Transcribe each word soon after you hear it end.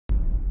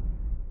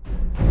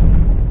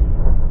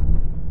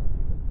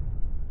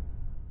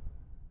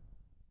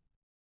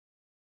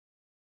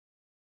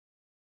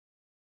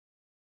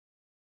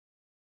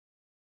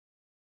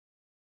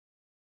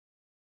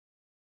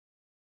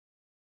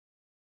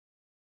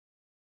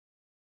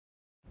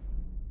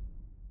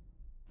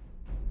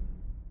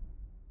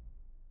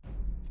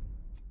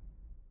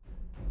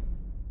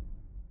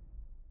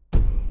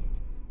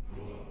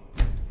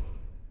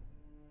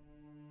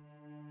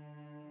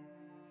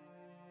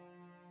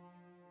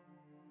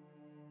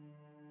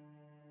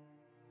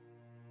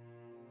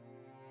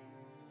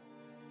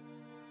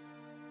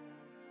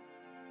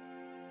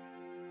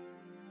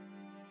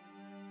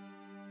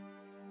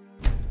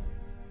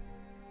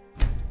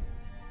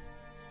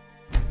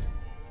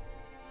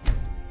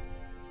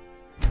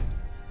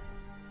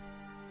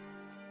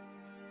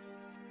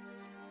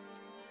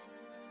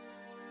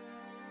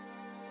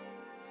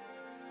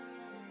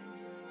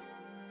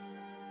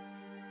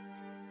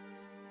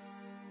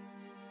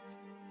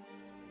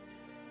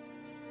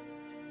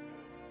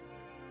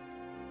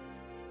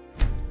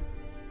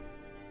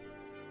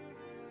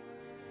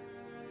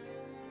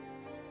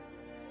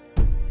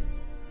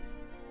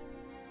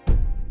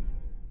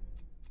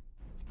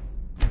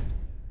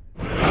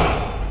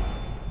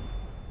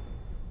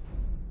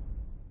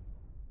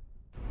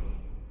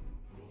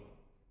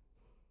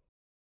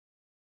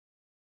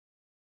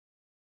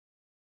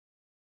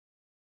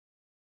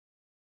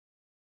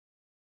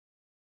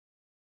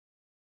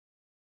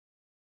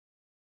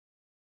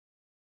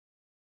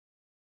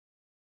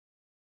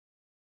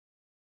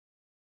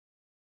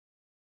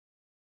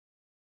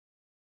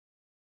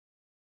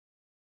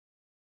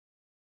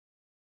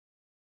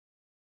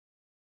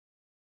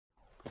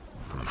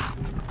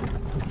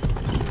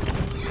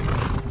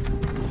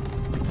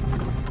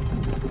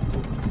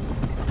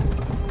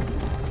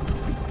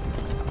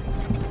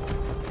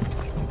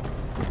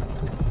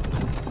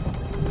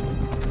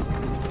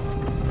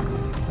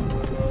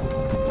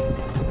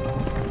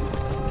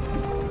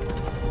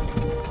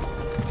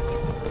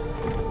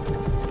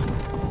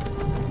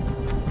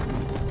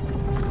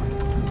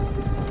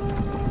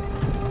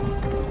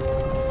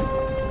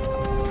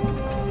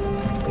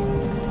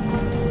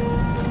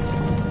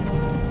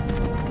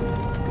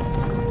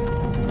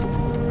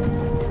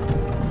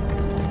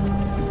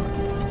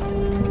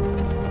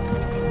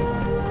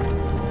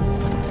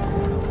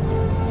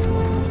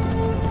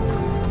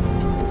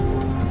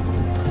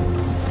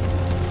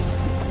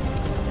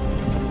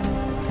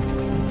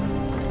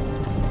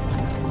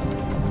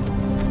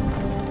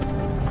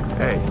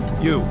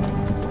You're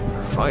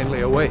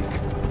finally awake.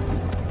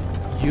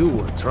 You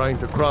were trying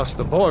to cross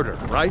the border,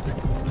 right?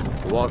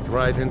 Walked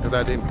right into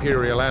that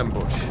Imperial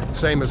ambush,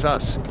 same as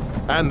us.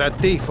 And that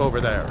thief over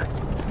there.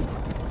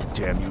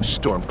 Damn you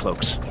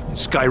Stormcloaks.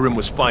 Skyrim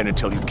was fine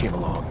until you came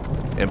along.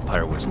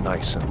 Empire was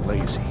nice and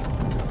lazy.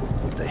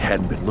 If they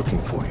hadn't been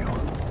looking for you,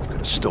 could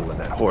have stolen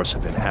that horse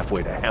and been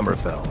halfway to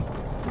Hammerfell.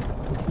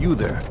 You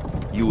there,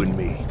 you and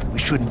me, we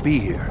shouldn't be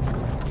here.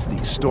 It's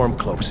these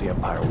Stormcloaks the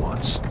Empire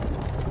wants.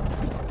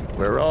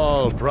 We're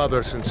all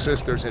brothers and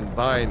sisters in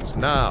binds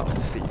now,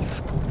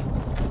 thief.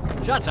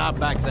 Shut up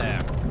back there.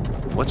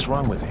 What's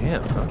wrong with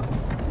him, huh?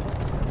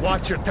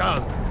 Watch your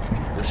tongue.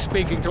 You're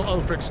speaking to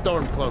Ulfric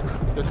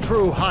Stormcloak, the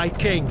true High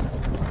King.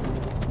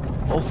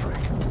 Ulfric?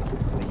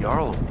 The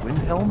Jarl of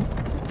Windhelm?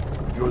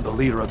 You're the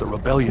leader of the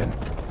rebellion.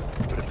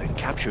 But if they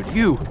captured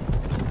you...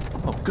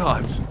 Oh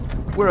gods,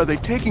 where are they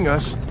taking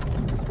us?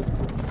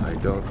 I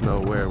don't know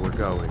where we're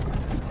going,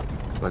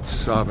 but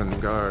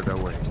Sovngarde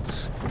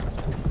awaits.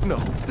 No,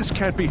 this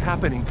can't be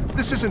happening.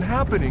 This isn't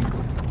happening.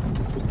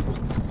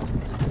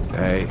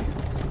 Hey,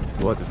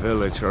 what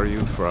village are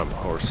you from,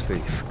 horse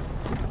thief?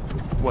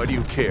 Why do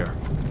you care?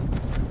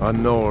 A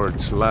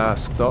Nord's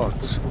last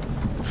thoughts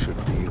should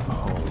be of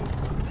home.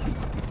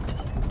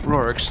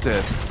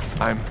 Rorikstead.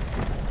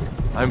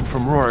 I'm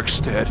from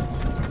Rorikstead.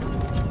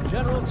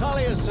 General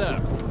Tullius,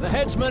 sir. The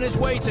headsman is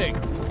waiting.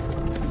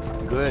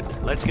 Good.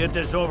 Let's get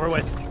this over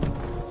with.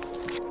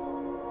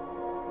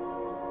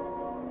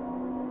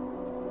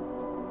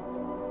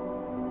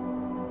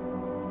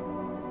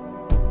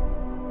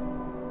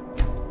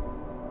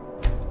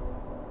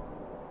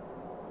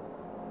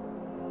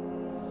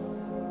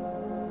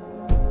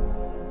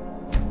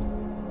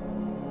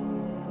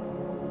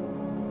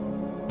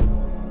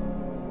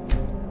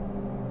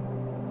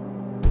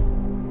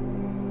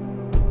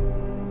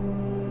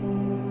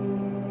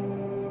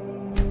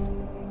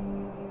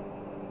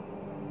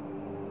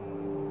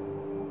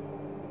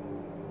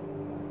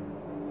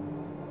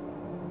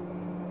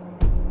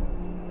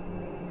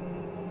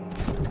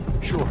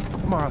 Sure,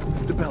 Mara,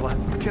 Debella,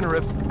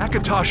 Kinnereth,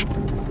 Akatosh,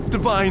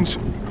 Divines,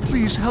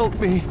 please help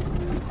me.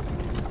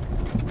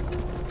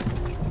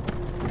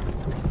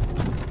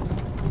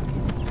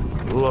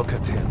 Look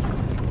at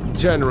him.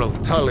 General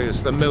Tullius,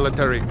 the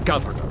military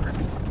governor.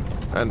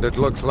 And it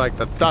looks like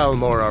the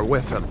Thalmor are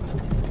with him.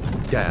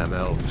 Damn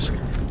elves.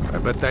 I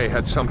bet they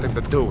had something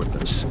to do with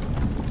this.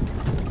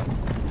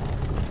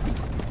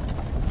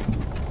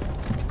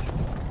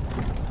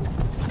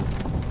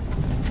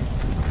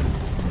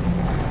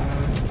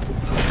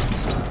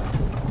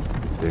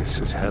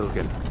 This is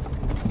Helgen.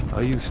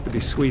 I used to be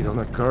sweet on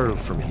a girl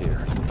from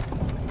here.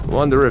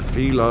 Wonder if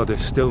Vilod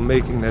is still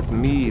making that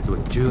mead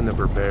with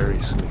juniper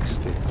berries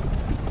mixed in.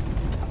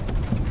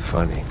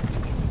 Funny,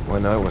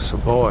 when I was a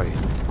boy,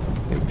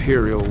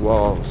 Imperial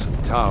walls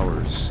and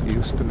towers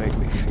used to make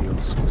me feel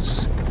so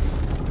safe.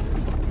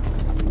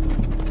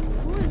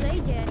 Who are they,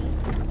 Daddy?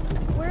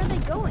 Where are they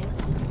going?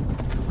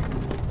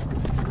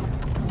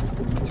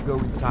 We need to go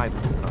inside,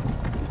 Luca.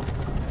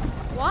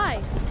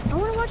 Why? I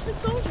want to watch the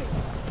soldiers.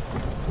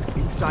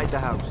 Inside the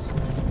house.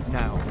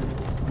 Now.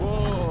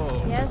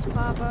 Whoa! Yes,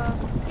 Papa.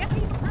 Get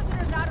these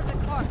prisoners out of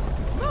the carts.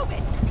 Move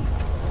it!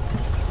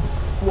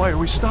 Why are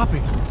we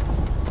stopping?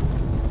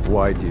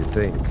 Why do you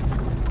think?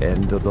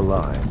 End of the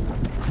line.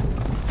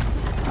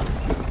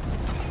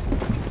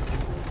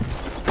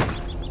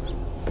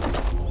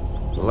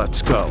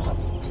 Let's go.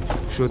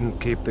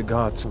 Shouldn't keep the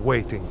gods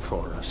waiting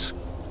for us.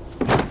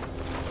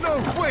 No,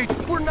 wait!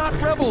 We're not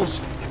rebels!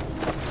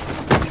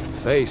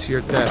 Face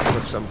your death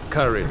with some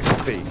courage,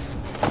 thief.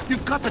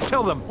 You've got to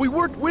tell them! We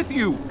weren't with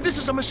you! This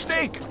is a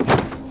mistake!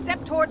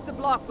 Step towards the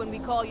block when we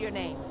call your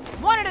name.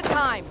 One at a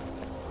time.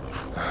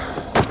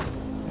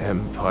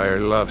 Empire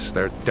loves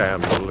their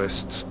damn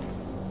lists.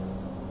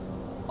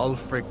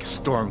 Ulfric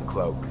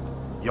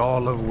Stormcloak,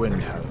 Jarl of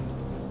Windhelm.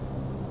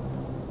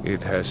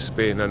 It has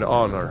been an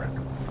honor,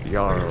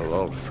 Jarl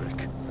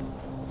Ulfric.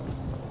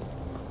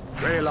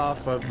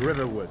 Ralof of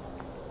Riverwood.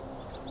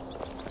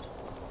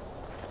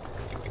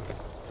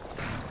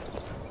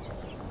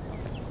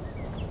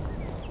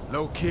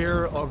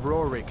 Lokir of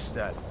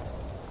Rorikstead.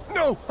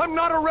 No! I'm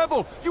not a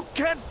rebel! You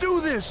can't do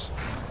this!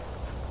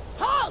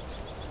 Halt!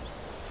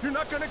 You're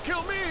not gonna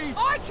kill me!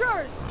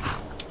 Archers!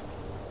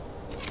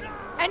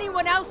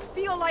 Anyone else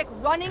feel like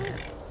running?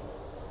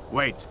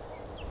 Wait.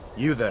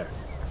 You there.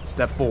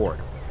 Step forward.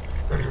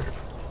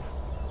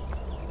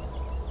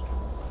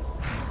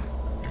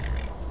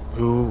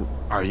 Who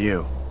are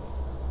you?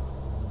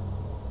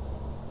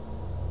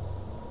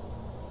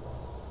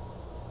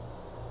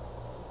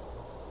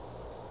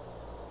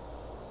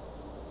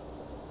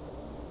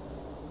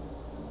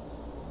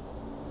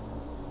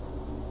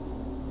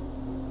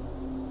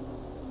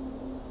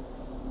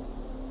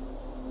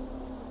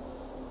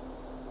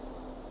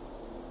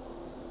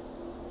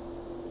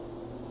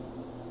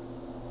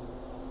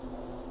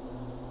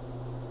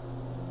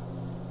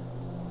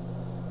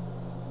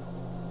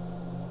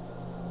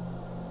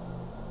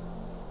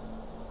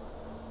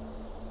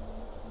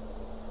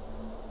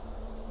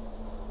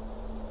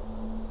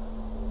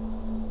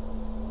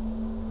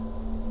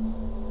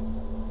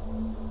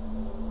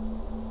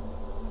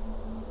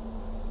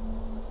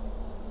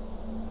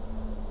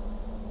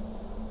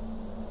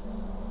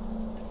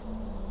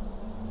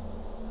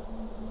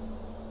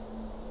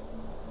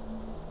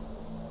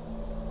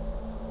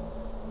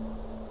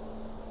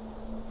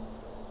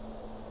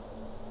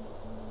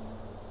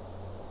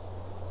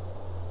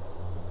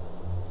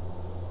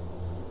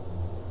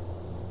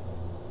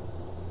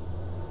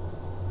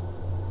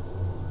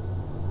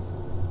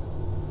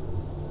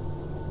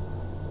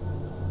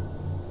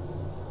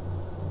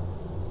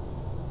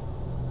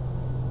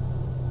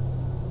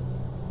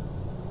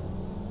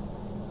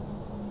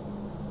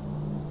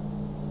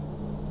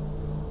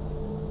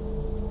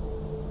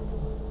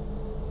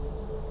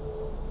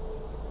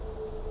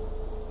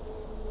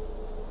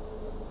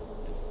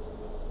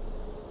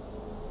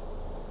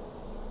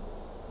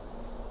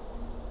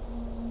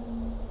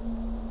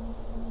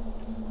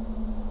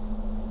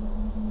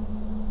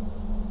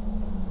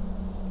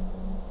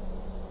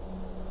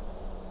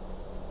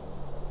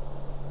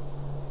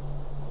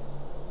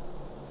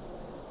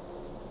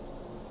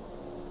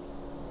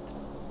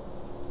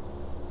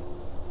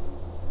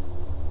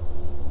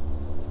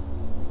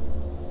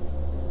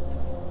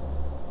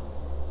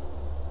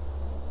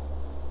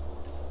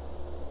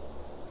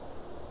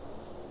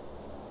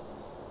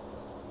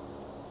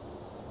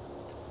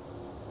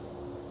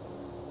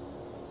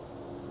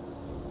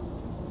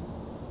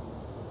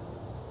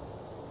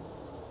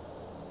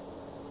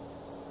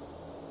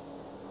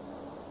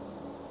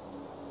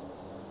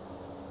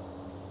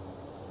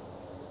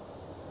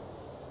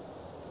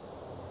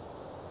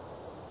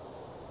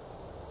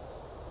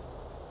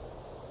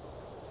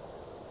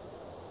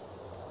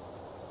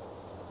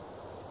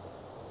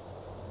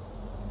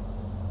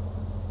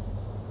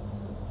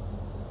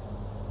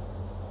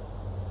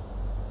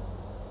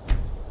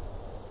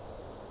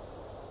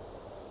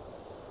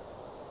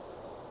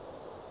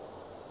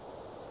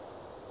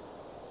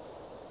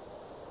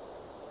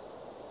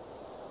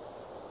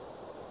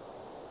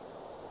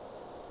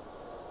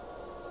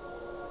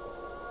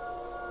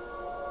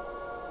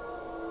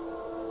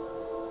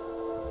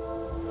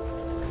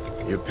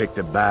 You picked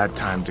a bad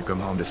time to come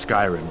home to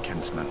Skyrim,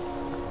 kinsman.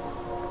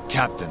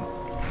 Captain,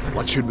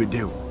 what should we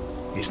do?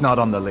 He's not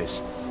on the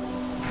list.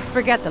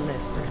 Forget the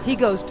list. He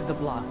goes to the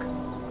block.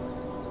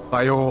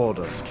 By your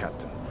orders,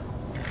 Captain.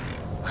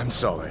 I'm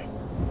sorry.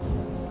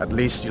 At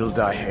least you'll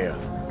die here,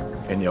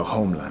 in your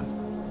homeland.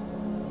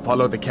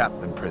 Follow the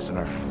captain,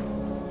 prisoner.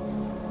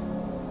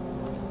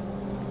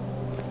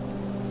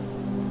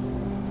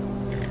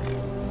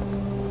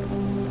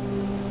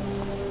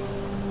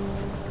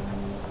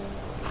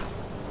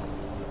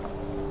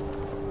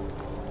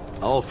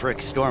 Ulfric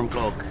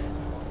Stormcloak.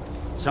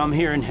 Some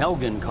here in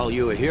Helgen call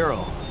you a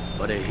hero,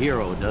 but a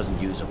hero doesn't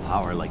use a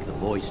power like the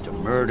voice to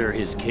murder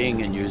his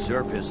king and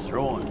usurp his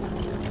throne.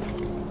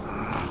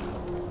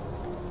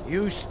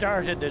 You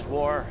started this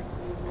war,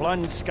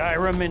 plunged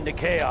Skyrim into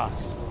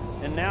chaos,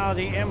 and now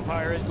the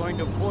Empire is going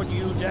to put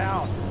you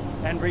down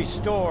and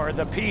restore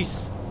the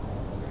peace.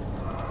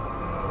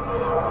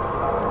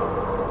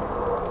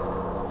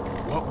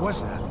 What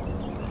was that?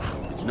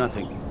 It's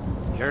nothing.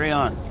 Carry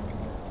on.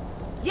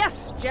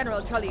 Yes,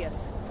 General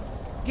Tullius.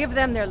 Give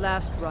them their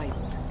last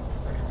rites.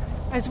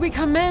 As we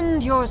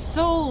commend your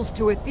souls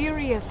to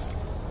Aetherius,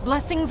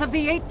 blessings of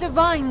the 8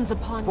 divines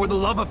upon For you. the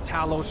love of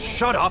Talos,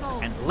 shut up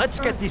and let's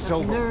get this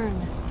over. Learn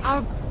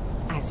our...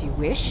 As you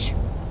wish.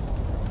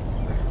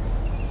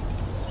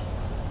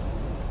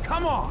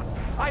 Come on!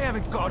 I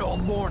haven't got all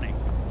morning.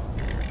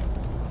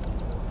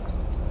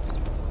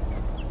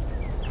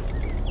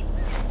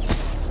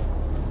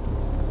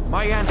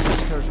 My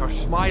ancestors are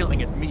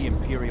smiling at me,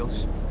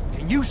 Imperials.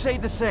 Can you say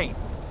the same?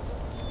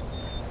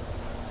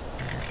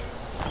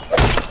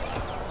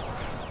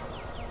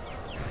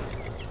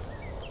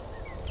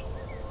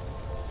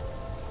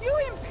 You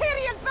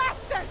Imperial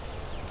bastards!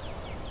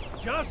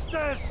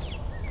 Justice!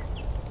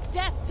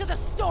 Death to the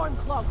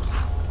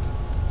Stormcloaks!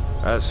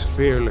 As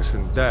fearless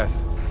in death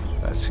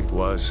as he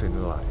was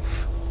in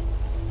life.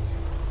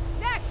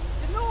 Next,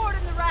 the Nord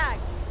and the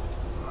Rags.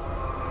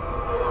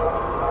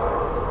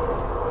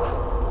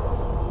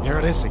 Here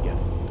it is again.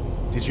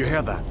 Did you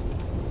hear that?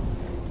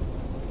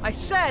 I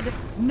said,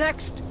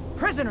 next,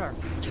 prisoner.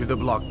 To the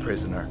block,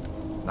 prisoner.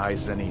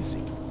 Nice and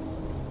easy.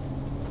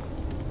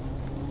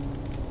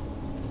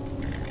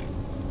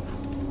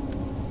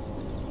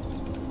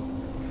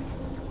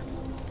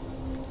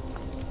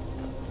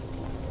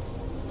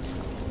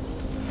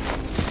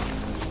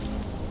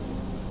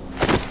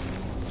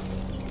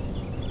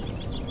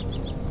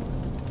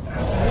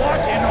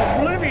 What in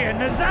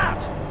oblivion is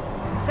that?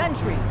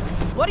 Sentries.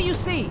 What do you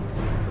see?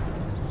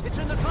 It's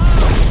in the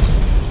clouds!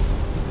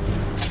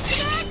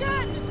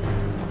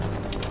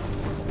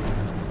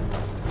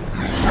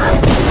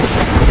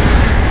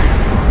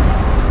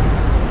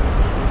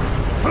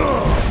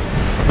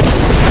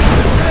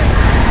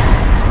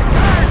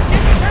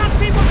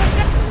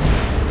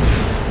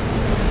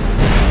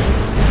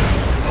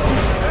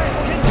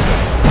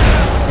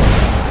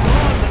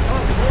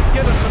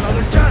 Give us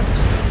another chance!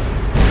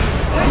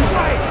 This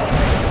way!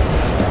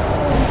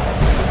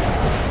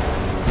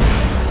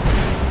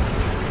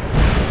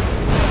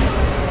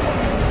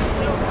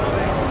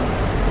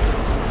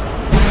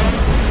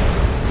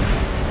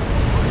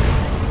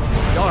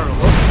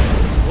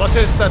 What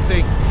is that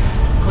thing?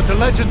 Could the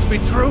legends be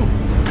true?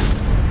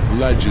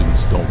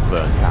 Legends don't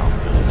burn down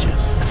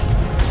villages.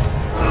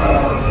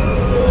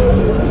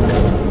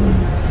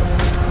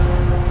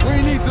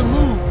 We need to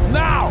move,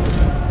 now!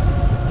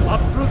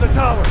 Up through the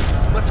tower.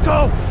 Let's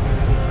go!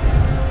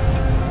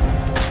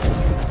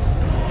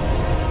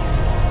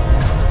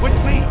 With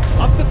me,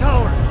 up the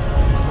tower!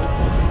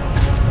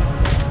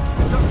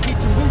 Just need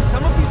to move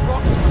some of these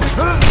rocks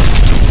quickly.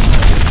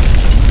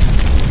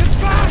 Get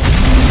back!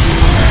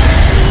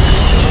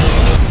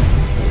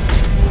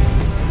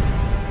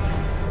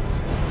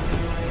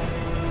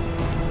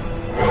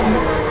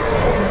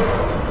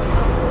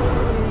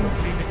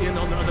 See the inn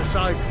on the other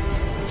side.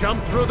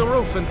 Jump through the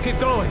roof and keep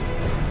going.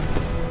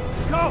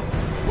 Go!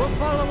 We'll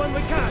follow when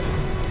we can.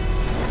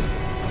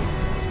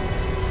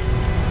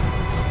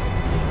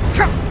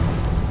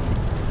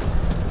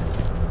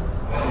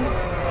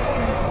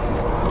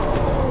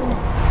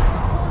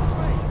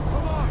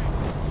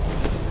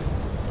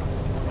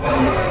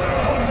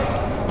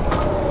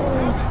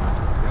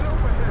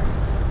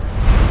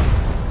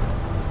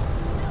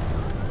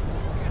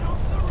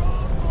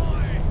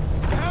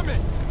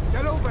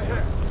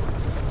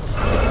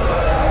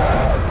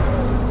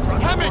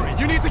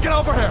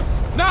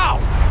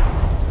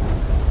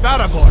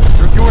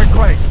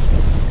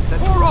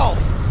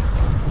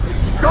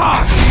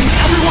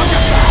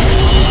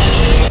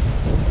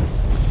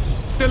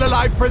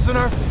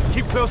 Prisoner,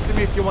 keep close to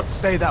me if you want to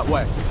stay that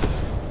way.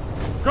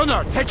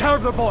 Gunnar, take care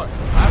of the boy.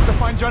 I have to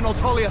find General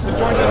Tullius and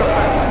join the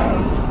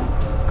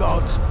defense.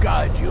 God's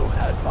guide you,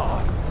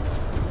 Hadvar.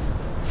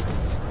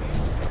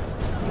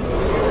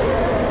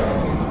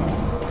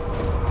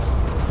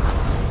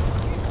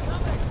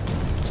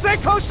 Stay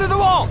close to the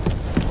wall!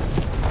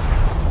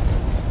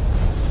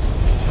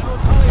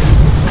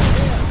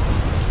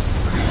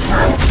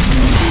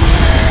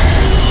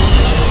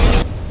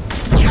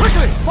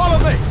 Quickly, follow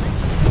me!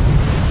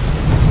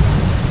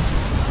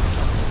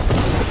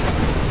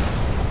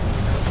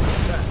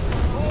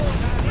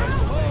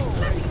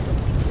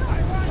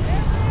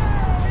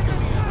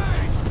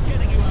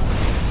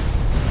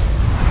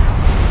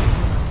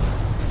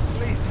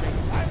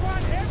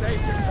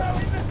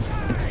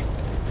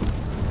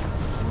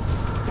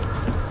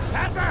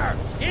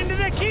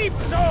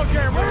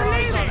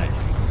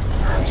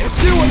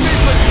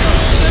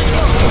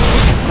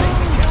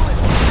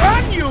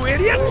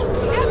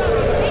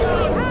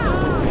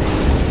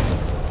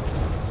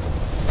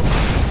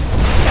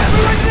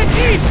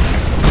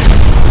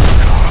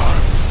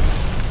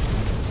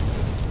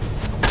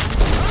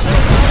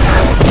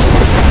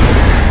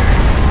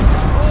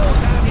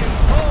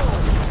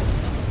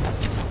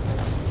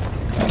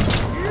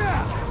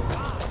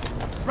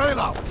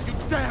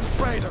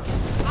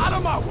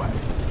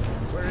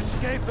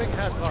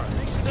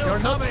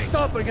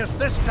 helping us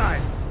this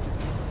time.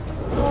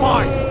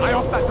 Fine! I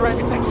hope that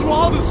dragon takes you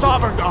all to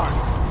Sovereign Guard!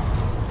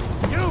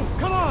 You,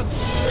 come on!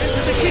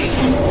 Into the key!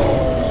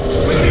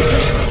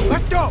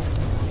 Let's go!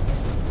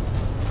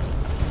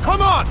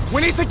 Come on!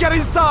 We need to get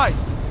inside!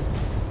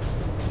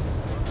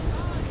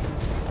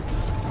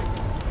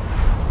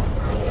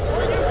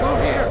 Go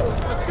here!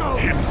 Let's go!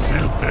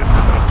 Himself and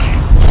the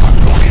king.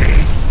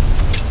 Okay.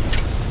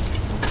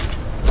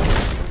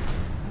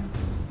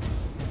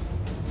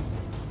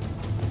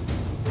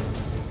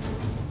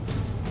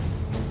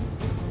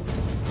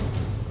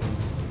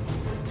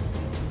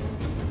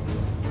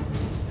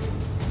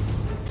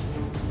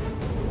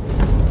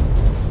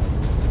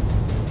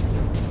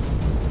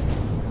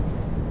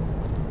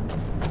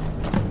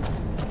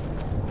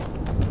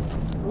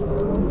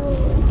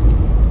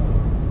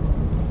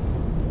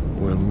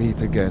 We'll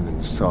meet again in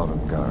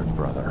Sovngarde,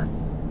 brother.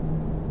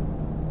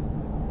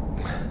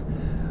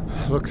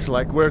 Looks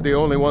like we're the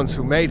only ones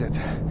who made it.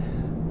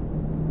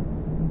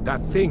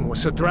 That thing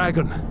was a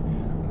dragon,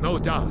 no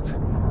doubt.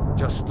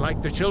 Just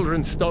like the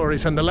children's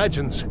stories and the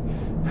legends.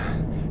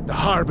 The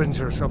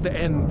harbingers of the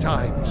end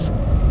times.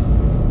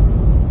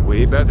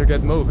 We better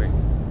get moving.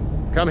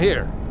 Come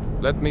here.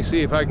 Let me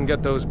see if I can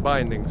get those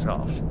bindings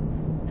off.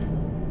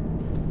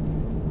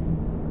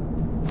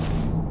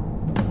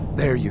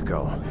 There you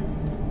go.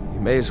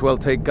 You may as well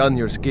take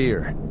Gunnar's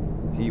gear.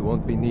 He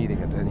won't be needing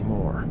it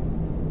anymore.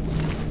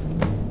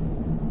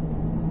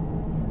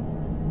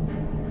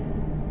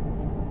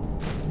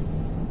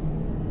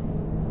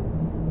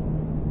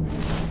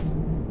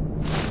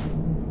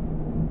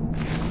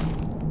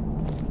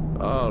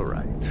 All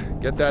right.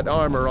 Get that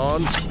armor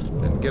on,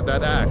 then give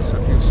that axe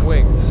a few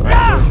swings.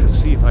 I'm going to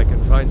see if I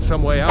can find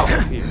some way out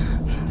of here.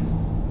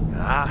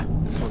 Ah,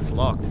 this one's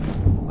locked.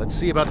 Let's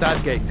see about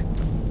that gate.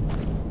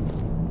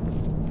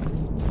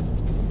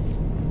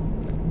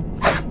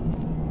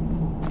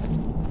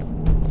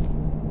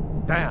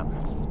 Damn,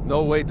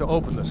 no way to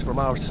open this from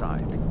our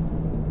side.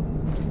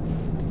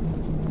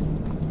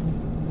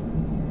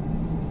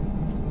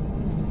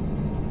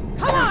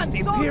 Come on,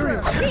 The soldier!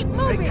 Imperials! Keep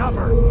moving! Take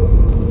cover!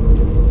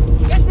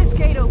 Get this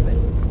gate open.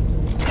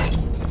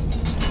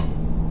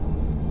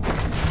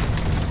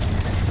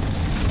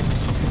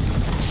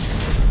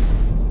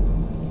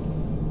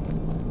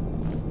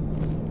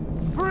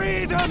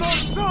 Freedom of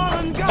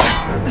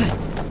Sovngarde!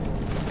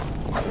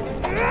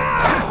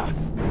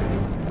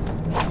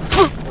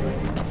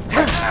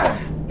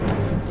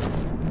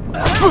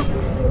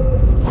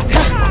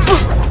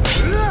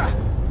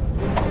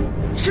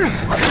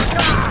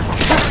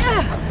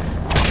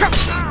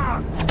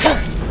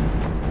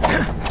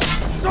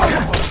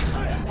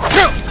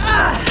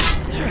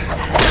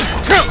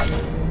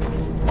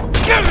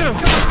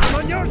 I'm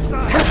on your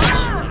side!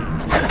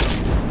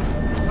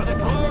 For the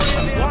glory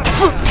of the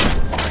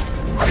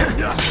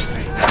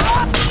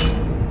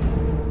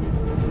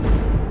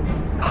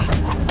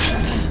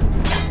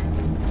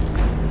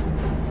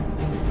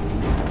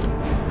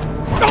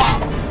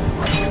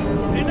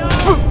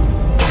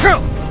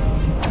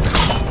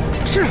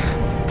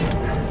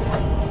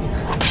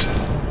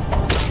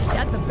Is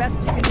that the best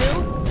you can do?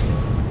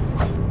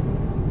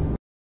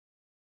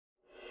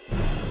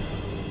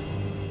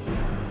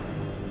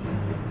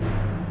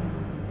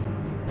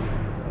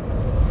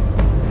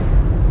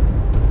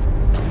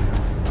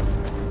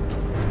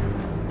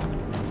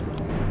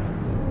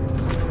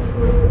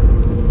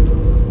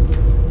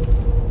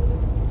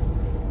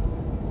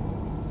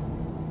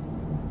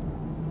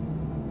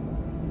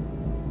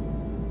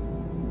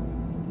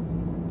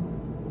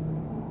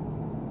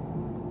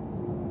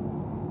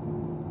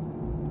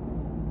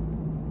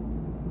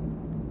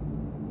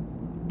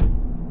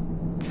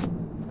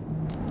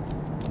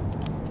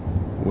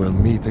 We'll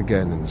meet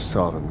again in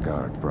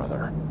Sovngarde,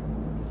 brother.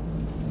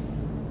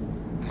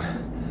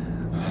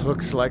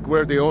 Looks like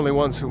we're the only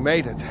ones who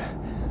made it.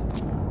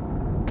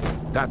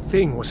 That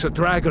thing was a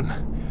dragon,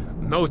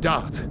 no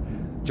doubt.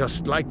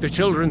 Just like the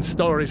children's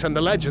stories and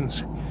the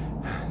legends.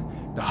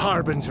 The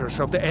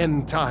harbingers of the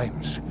end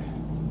times.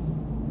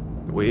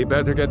 We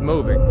better get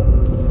moving.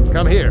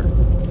 Come here.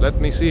 Let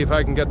me see if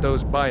I can get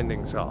those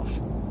bindings off.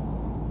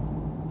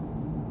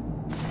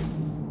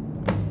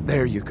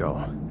 There you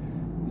go.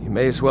 You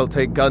may as well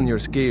take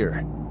Gunnar's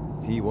gear.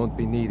 He won't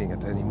be needing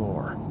it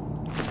anymore.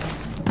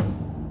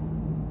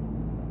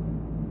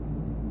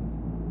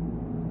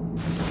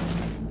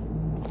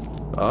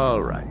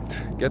 All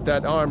right. Get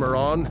that armor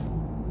on.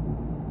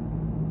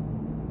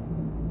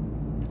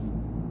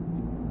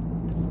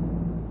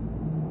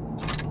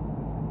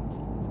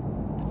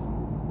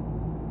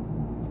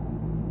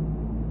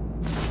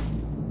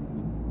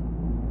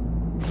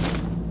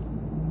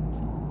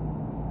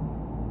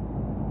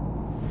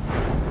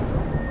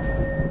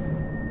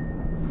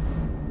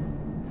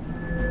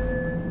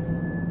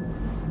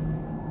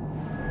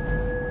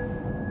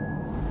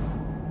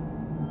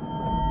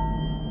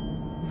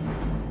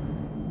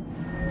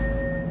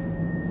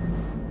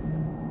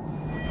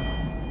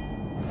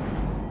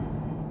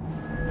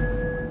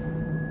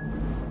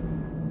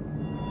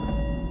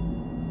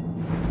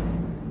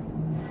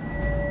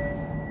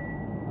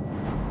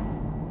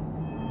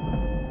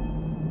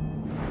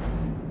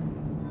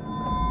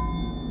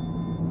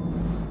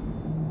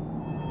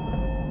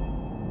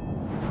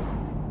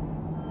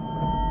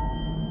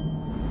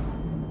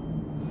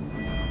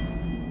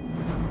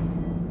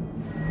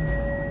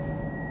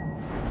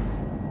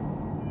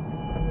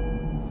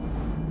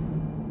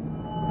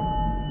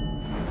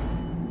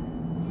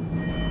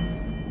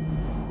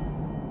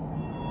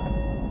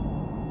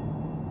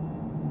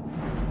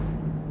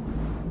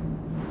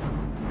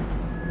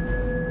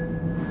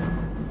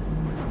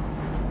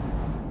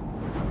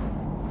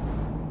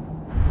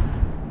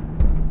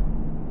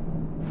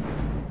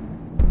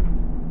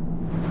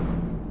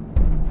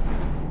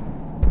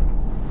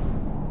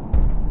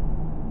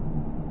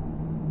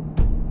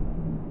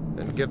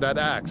 give that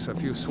axe a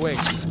few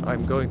swings.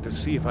 I'm going to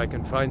see if I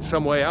can find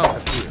some way out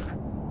of here.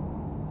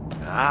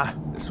 Ah,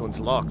 this one's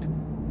locked.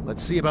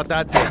 Let's see about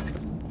that gate.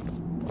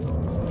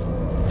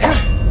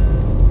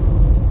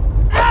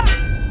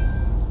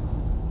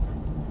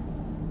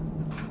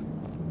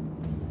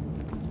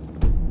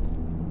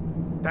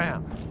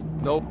 Damn.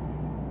 Nope.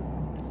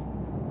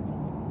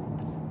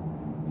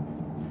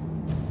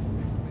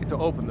 Need to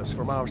open this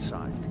from our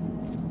side.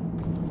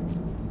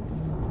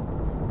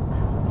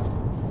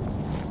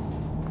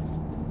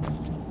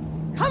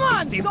 Come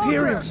on, The soldier!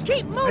 Imperials!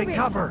 Keep moving! Take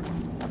cover!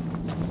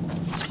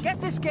 Get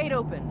this gate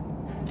open.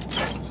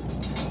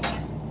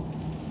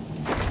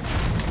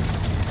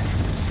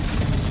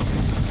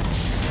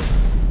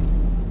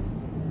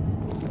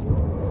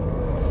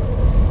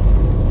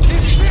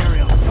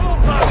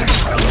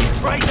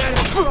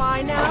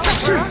 Try now.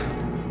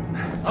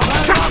 I've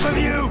had enough of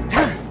you!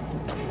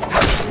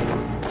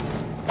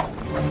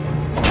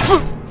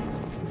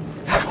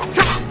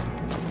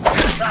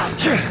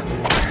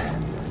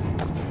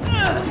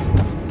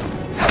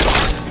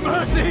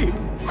 Mercy!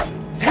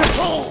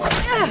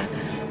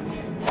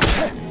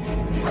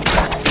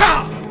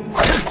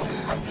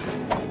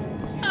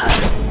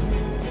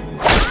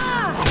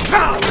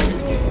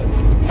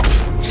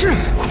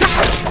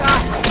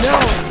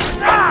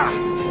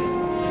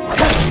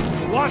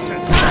 Watch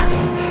it!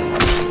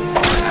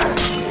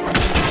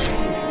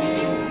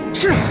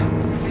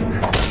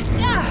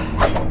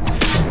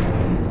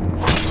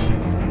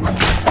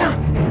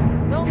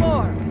 No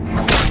more.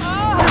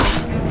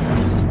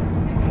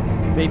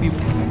 Maybe...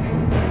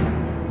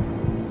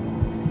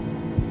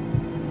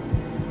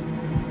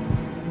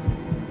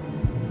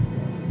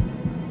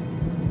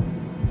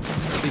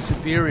 These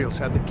Imperials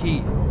had the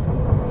key.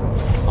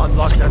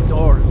 Unlock that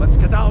door. Let's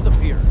get out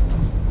of here.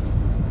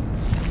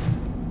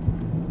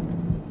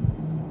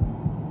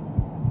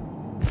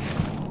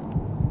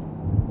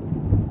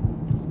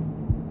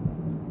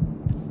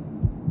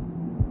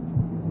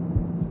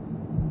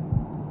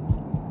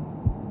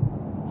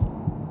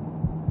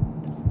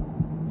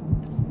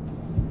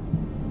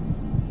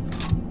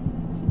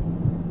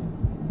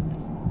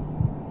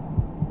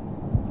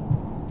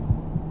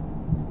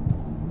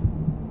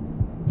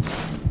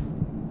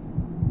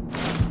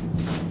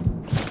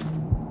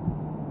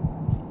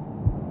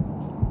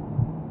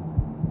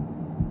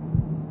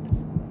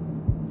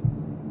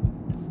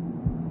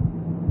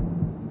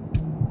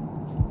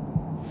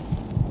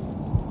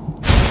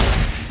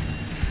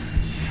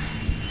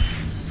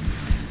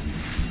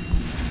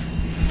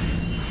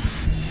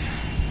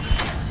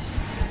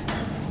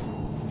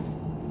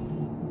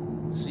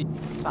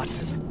 That's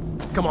it.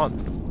 Come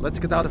on, let's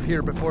get out of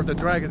here before the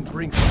dragon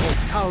brings the whole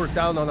tower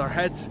down on our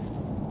heads.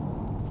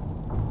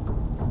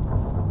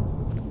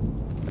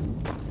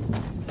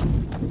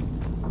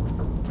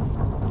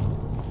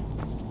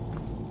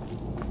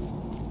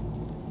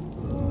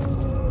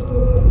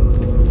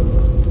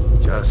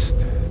 Just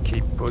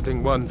keep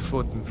putting one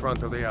foot in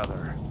front of the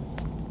other.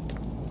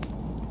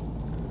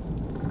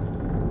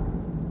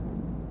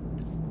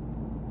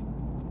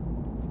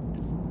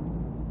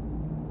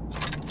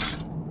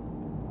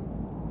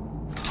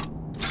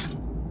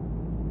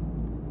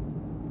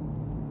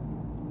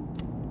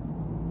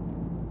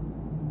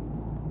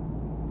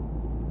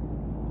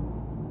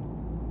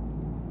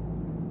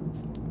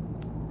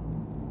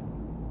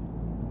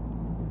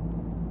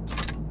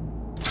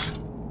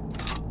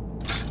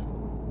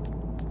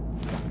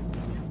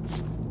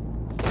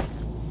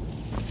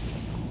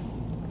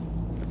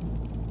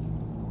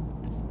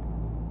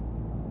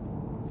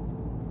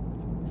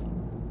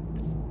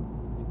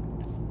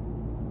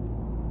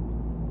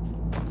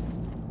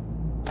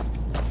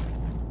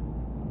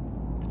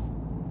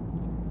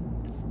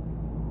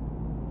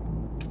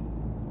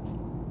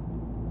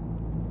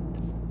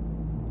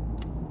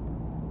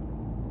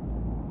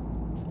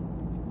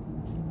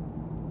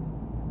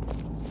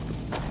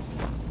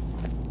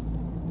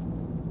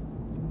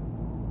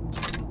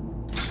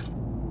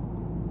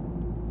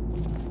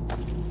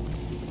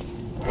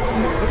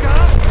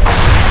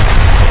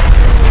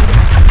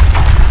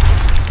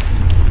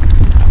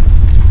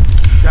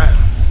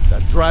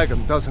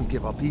 Dragon doesn't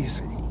give up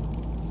easy.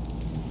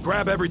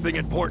 Grab everything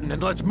important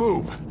and let's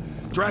move.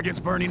 Dragon's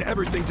burning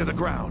everything to the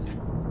ground.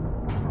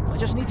 I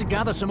just need to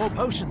gather some more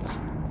potions.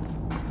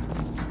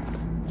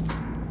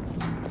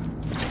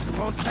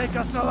 Won't take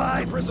us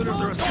alive. Prisoners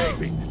are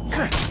escaping.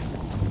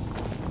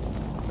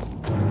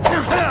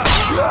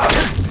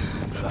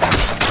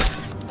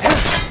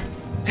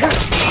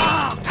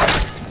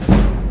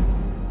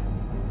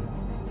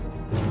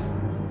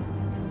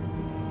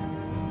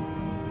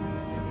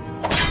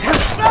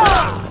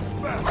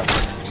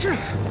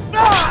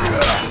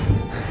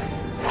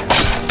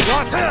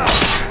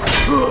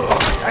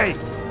 Hey, be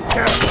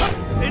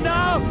careful.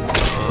 Enough!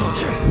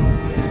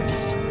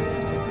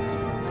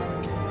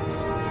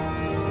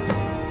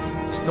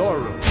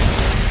 Storeroom.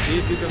 See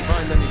if you can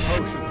find any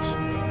potions.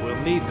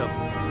 We'll need them.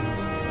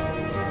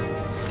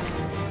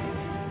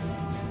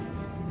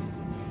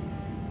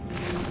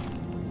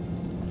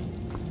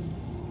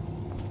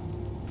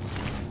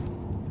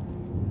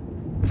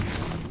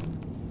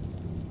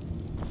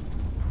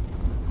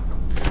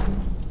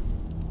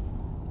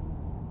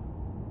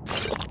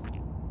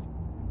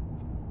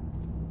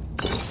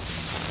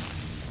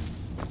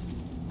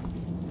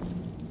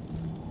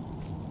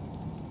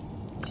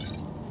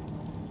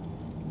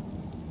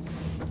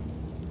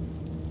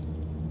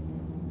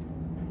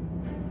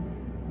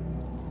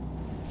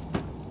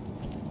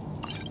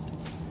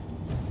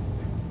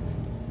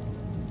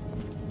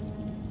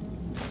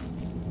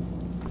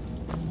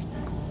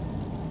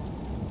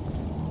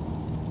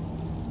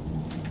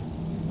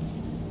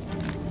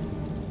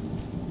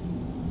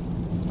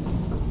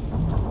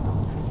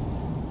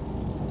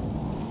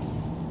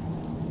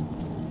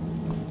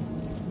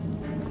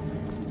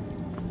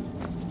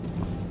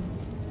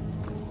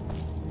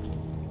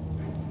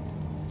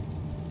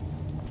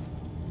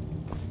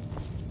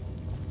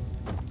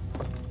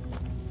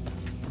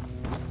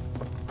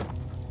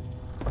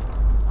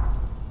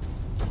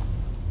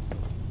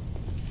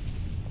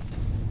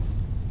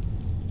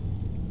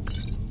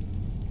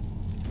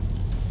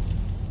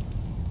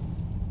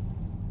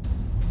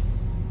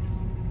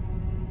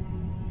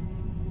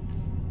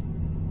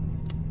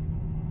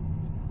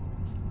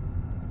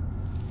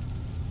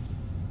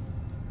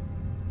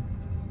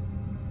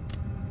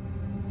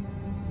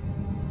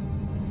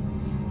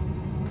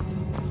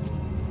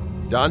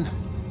 Done?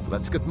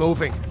 Let's get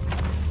moving.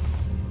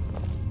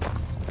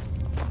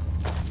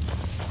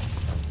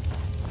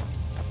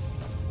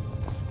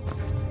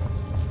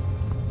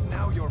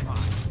 Now you're mine.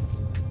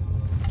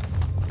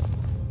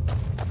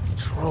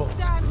 Troll's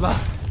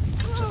blood.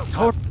 It's a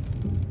torture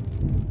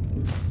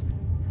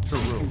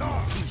room.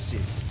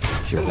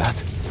 Pieces. Hear that?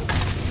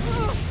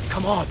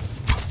 Come on.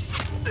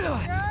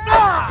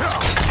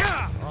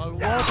 I'll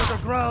water the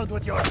ground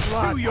with your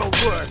blood. Do your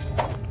worst.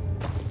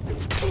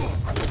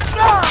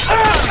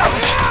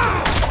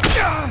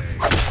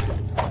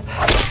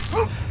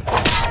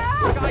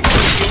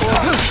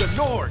 The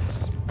Nords.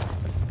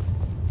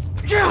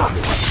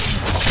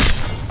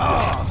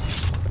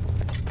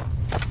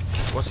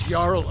 Was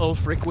Jarl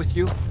Ulfric with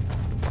you?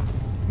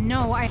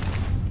 No, I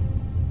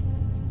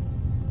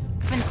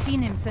haven't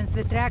seen him since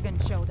the dragon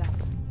showed up.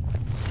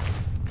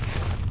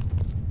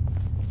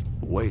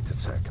 Wait a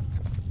second.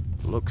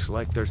 Looks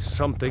like there's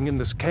something in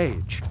this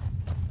cage.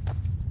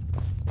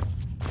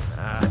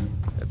 Ah,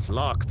 it's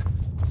locked.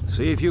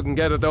 See if you can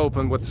get it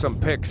open with some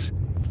picks.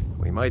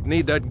 We might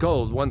need that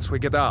gold once we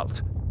get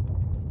out.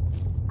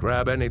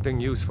 Grab anything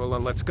useful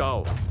and let's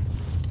go.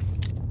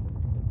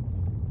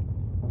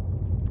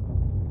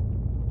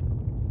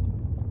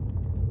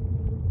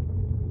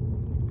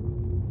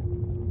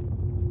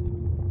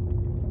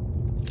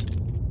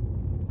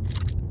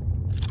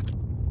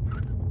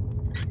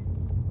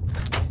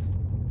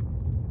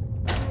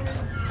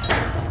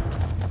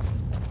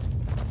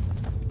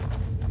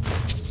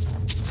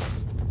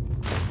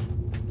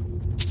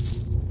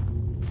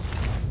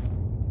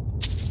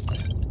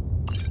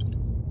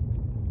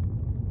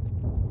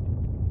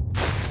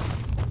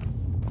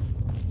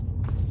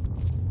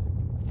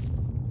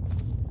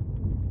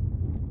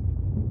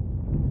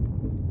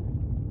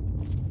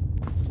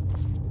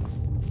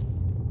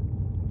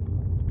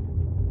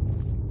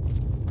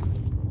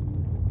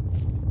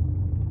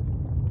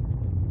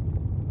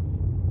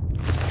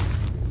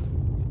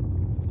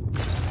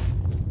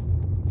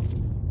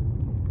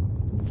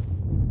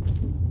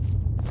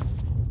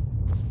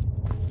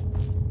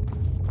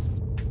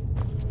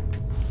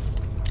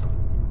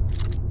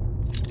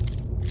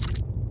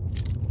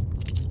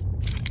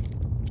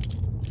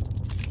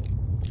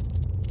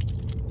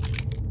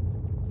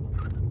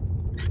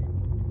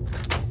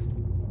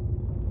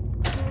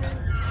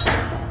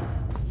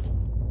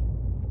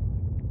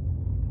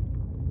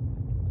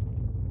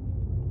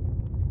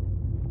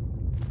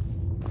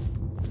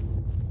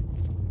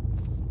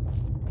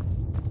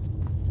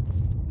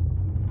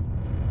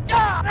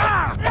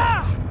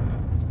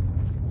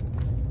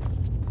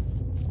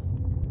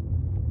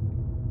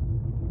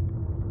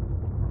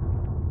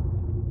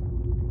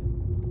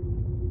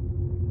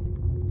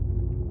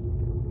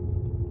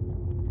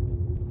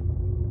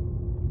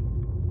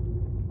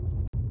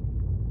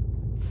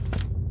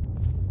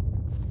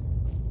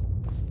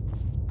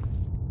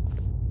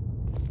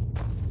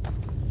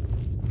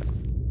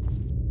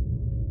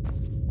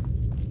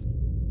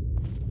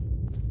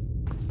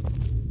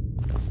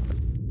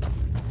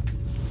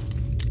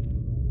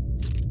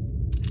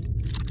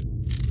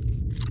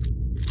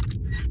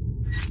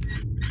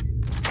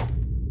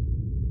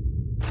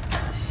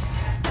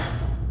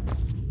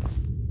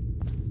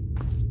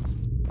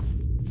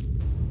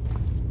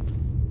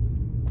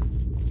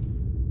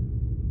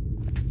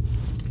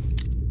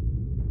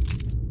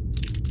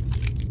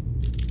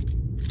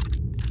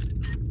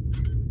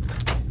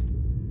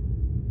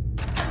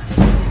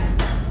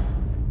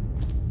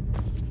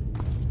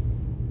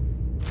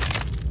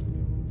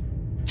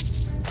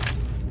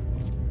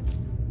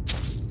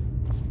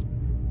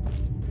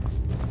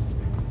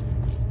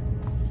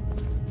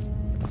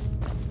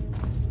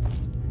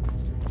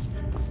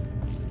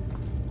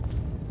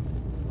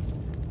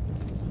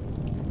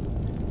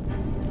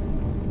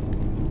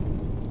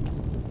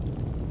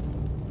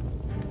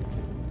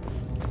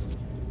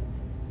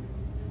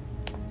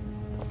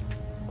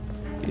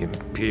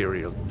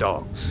 Imperial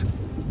dogs.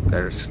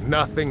 There's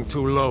nothing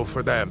too low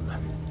for them.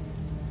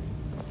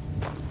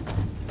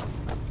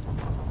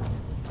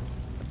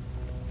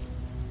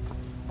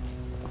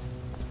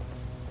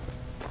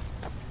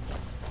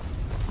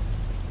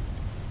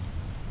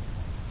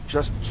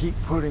 Just keep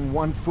putting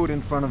one foot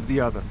in front of the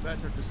other.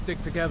 Better to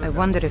stick together. I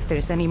wonder if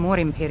there's any more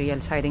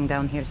Imperials hiding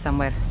down here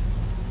somewhere.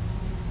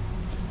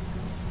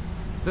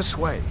 This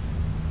way.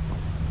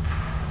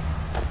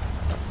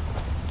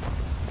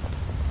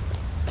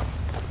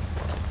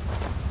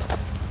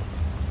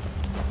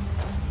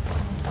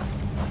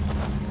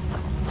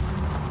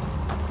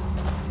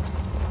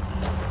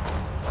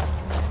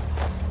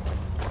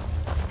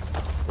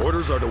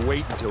 Orders are to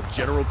wait until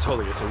General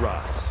Tullius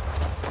arrives.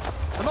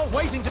 I'm not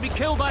waiting to be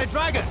killed by a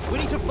dragon. We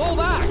need to fall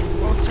back.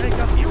 Won't take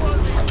us. You will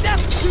be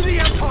death to the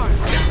Empire.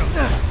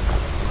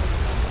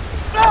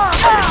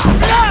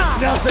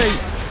 Nothing!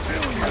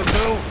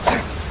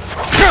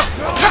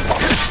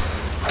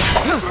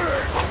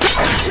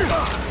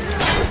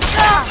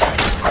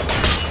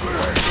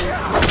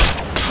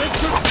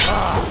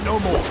 No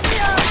more.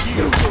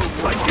 You will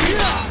like it.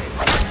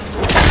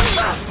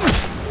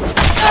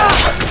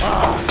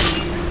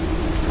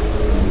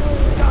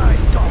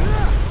 Die.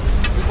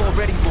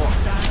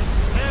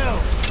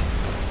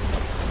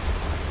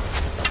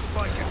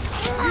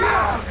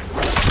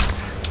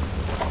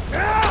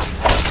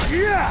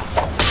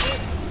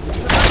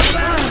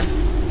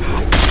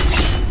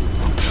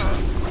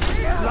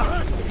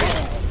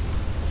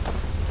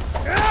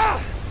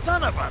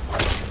 Son of a...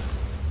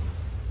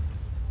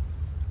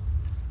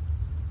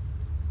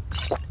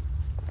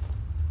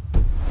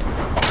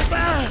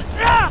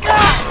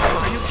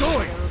 What are you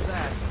doing?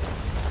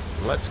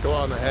 Let's go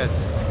on ahead.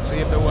 See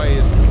if the way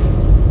is...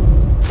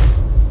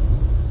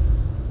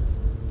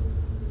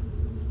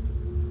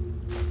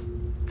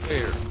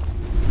 clear.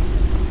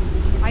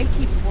 I'll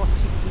keep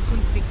watching until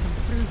Ulfric comes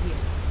through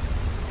here.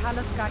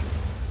 Talos guy.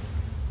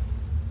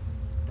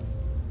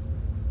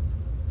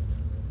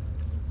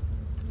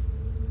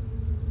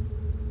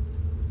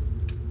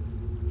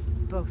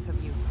 Both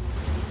of you.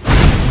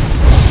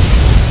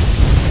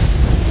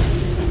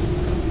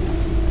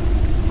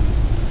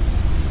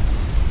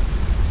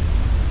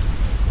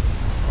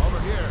 Over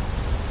here.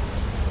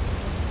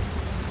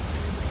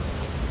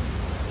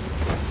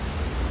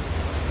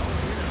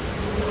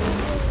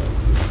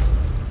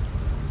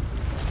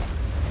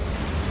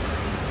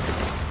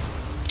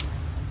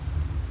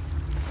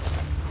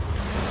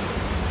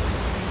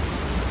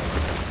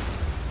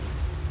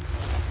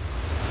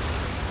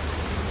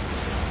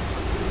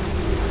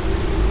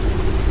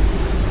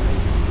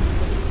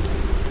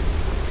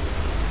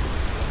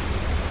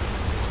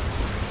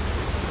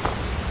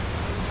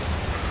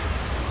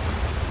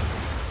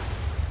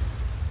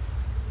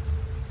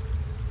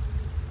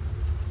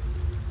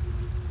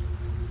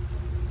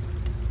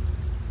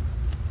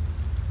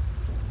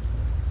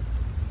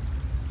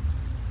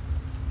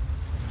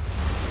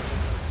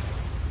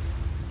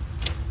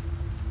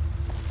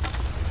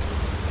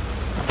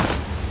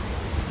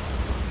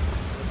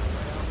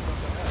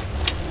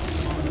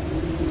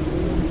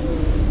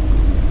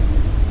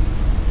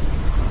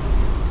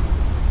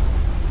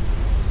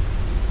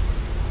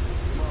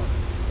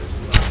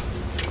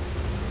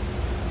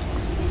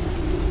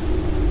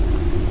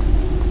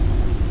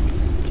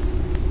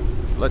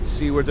 Let's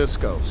see where this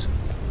goes.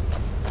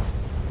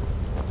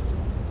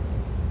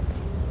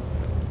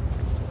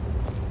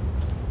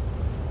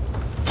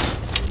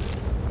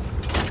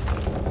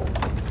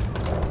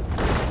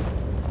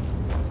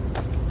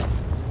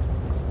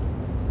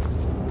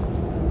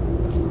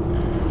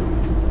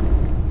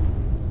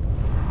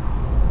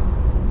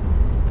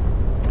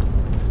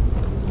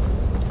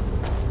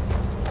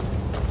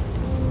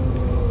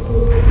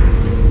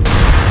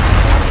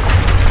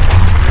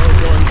 No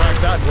going back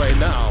that way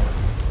now.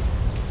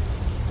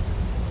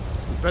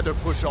 Better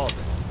push on.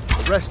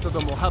 The rest of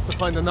them will have to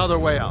find another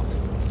way out. The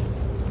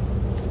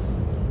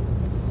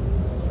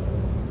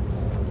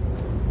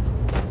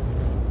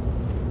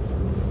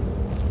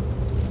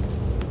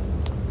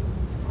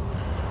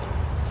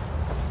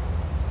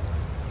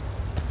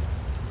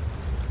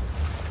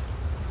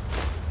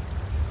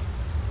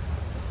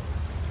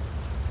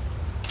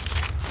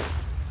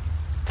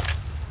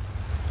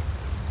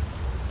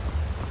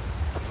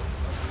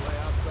way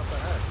out's up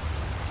ahead.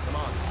 Come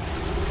on.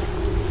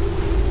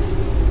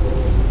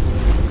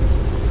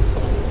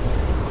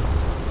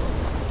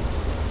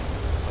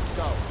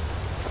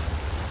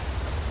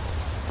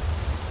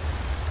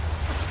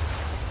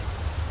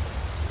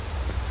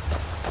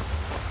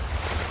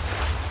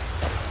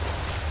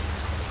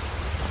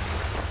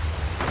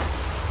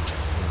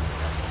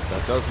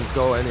 That doesn't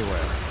go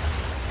anywhere.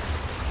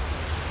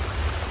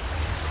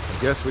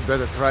 I guess we'd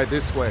better try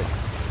this way.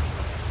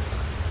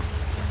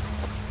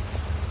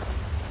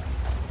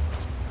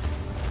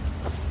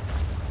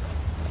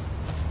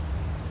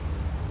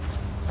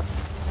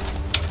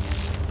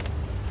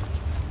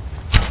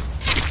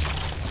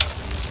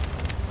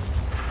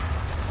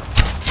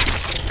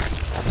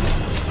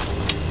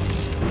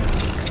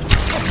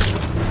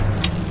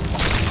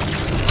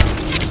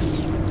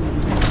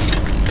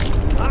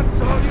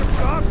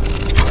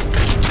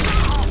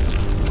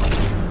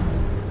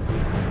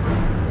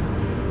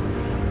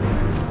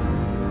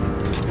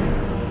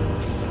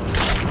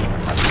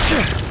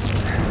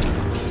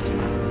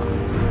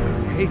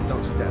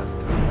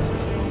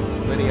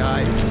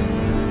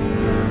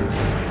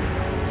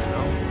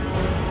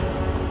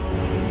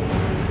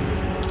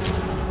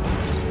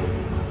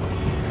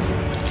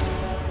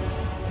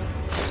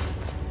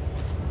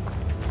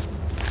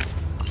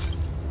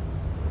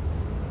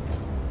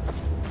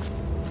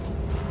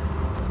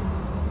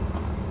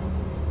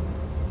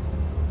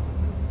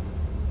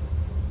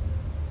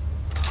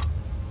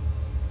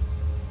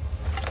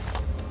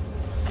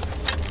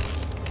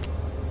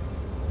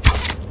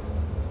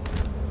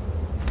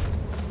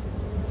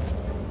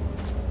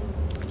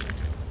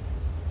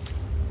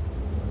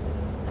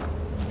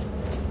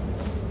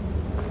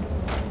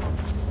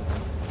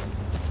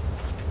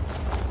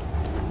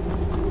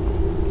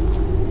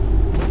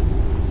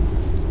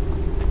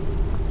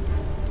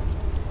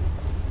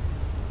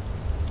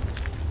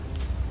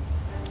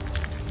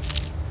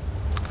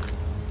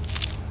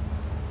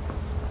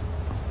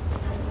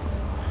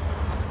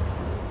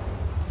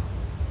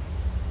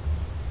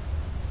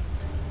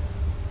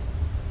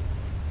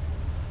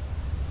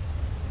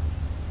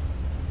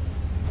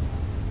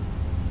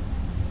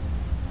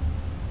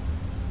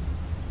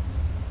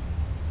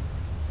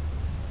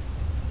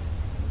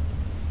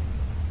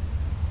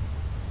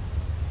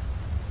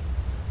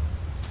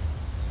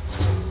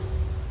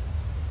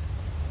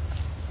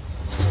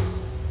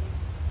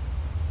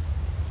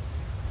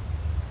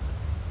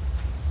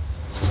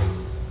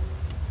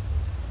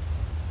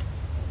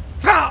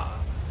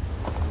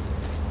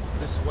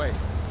 This way.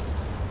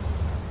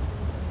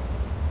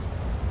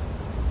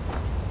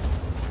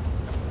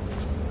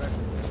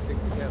 Stick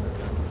together.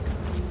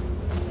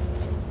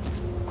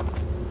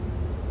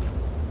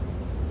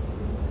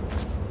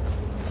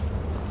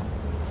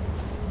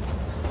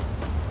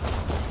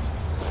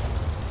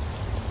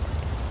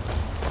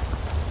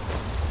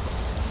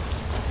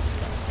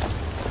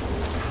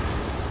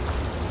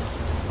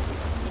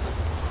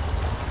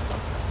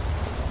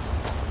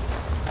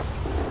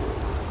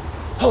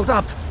 Hold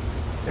up!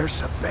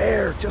 There's a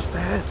bear just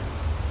ahead.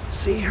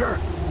 See her?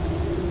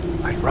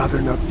 I'd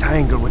rather not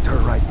tangle with her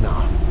right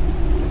now.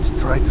 Let's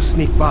try to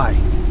sneak by.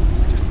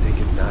 Just take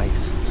it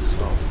nice and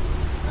slow.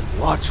 And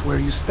watch where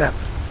you step.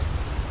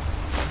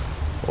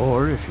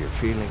 Or if you're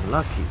feeling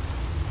lucky,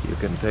 you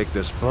can take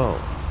this bow.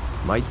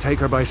 Might take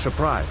her by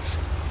surprise.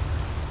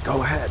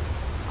 Go ahead.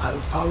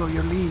 I'll follow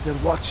your lead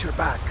and watch your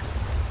back.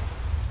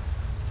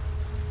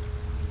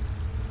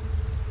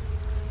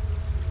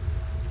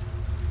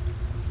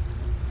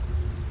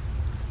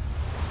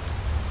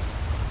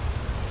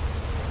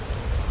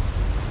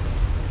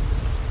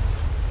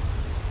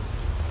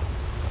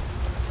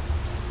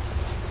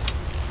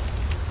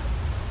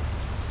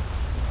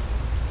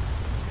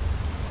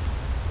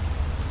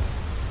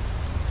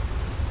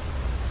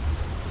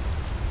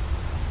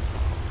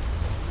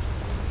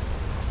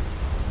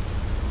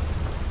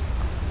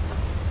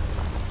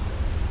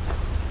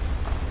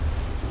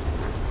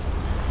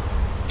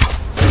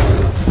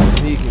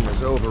 Sneaking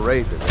is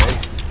overrated, eh?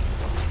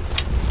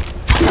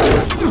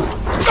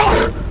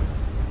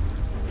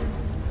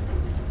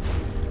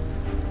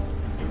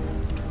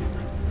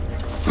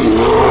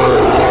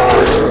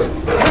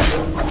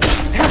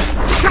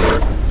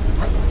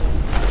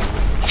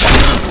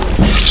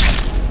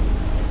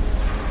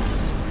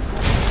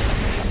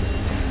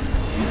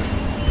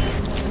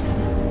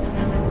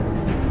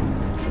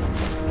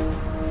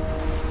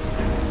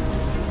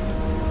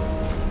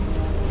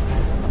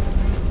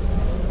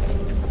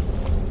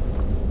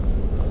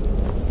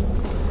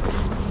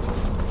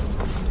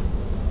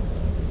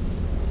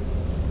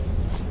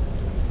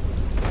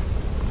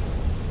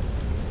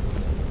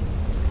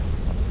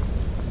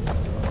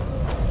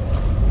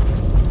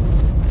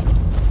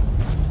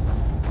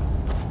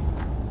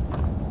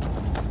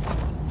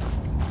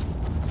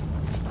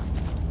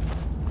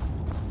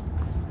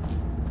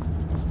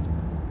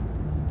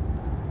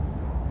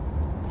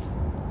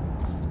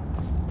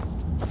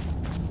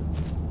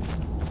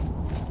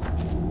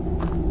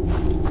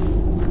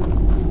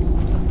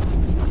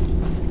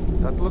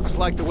 Looks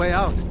like the way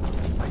out.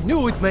 I knew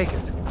we'd make it.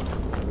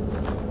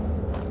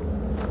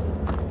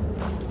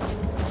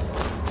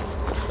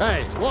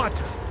 Hey,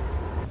 water!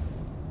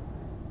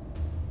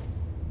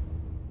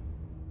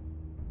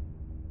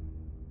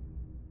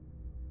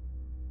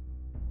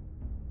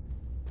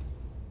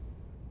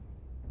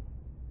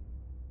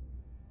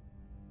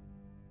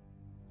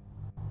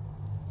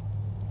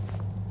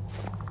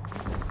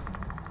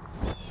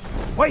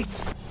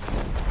 Wait!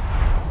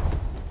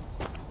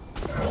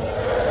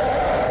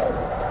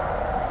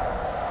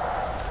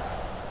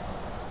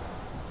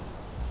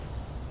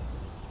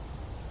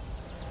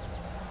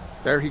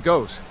 There he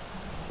goes.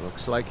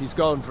 Looks like he's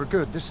gone for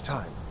good this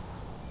time.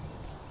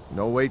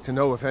 No way to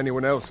know if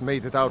anyone else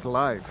made it out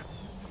alive.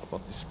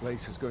 But this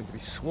place is going to be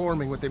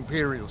swarming with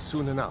Imperials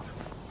soon enough.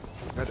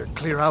 We better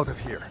clear out of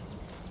here.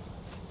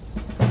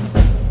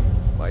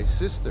 My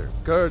sister,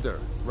 Gerda,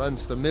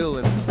 runs the mill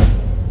in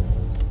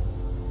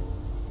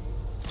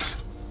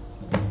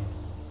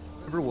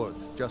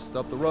Riverwoods, just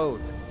up the road.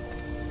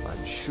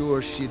 I'm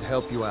sure she'd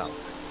help you out.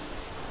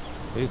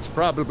 It's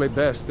probably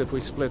best if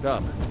we split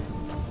up.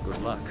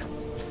 Good luck.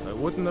 I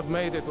wouldn't have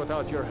made it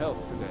without your help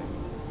today.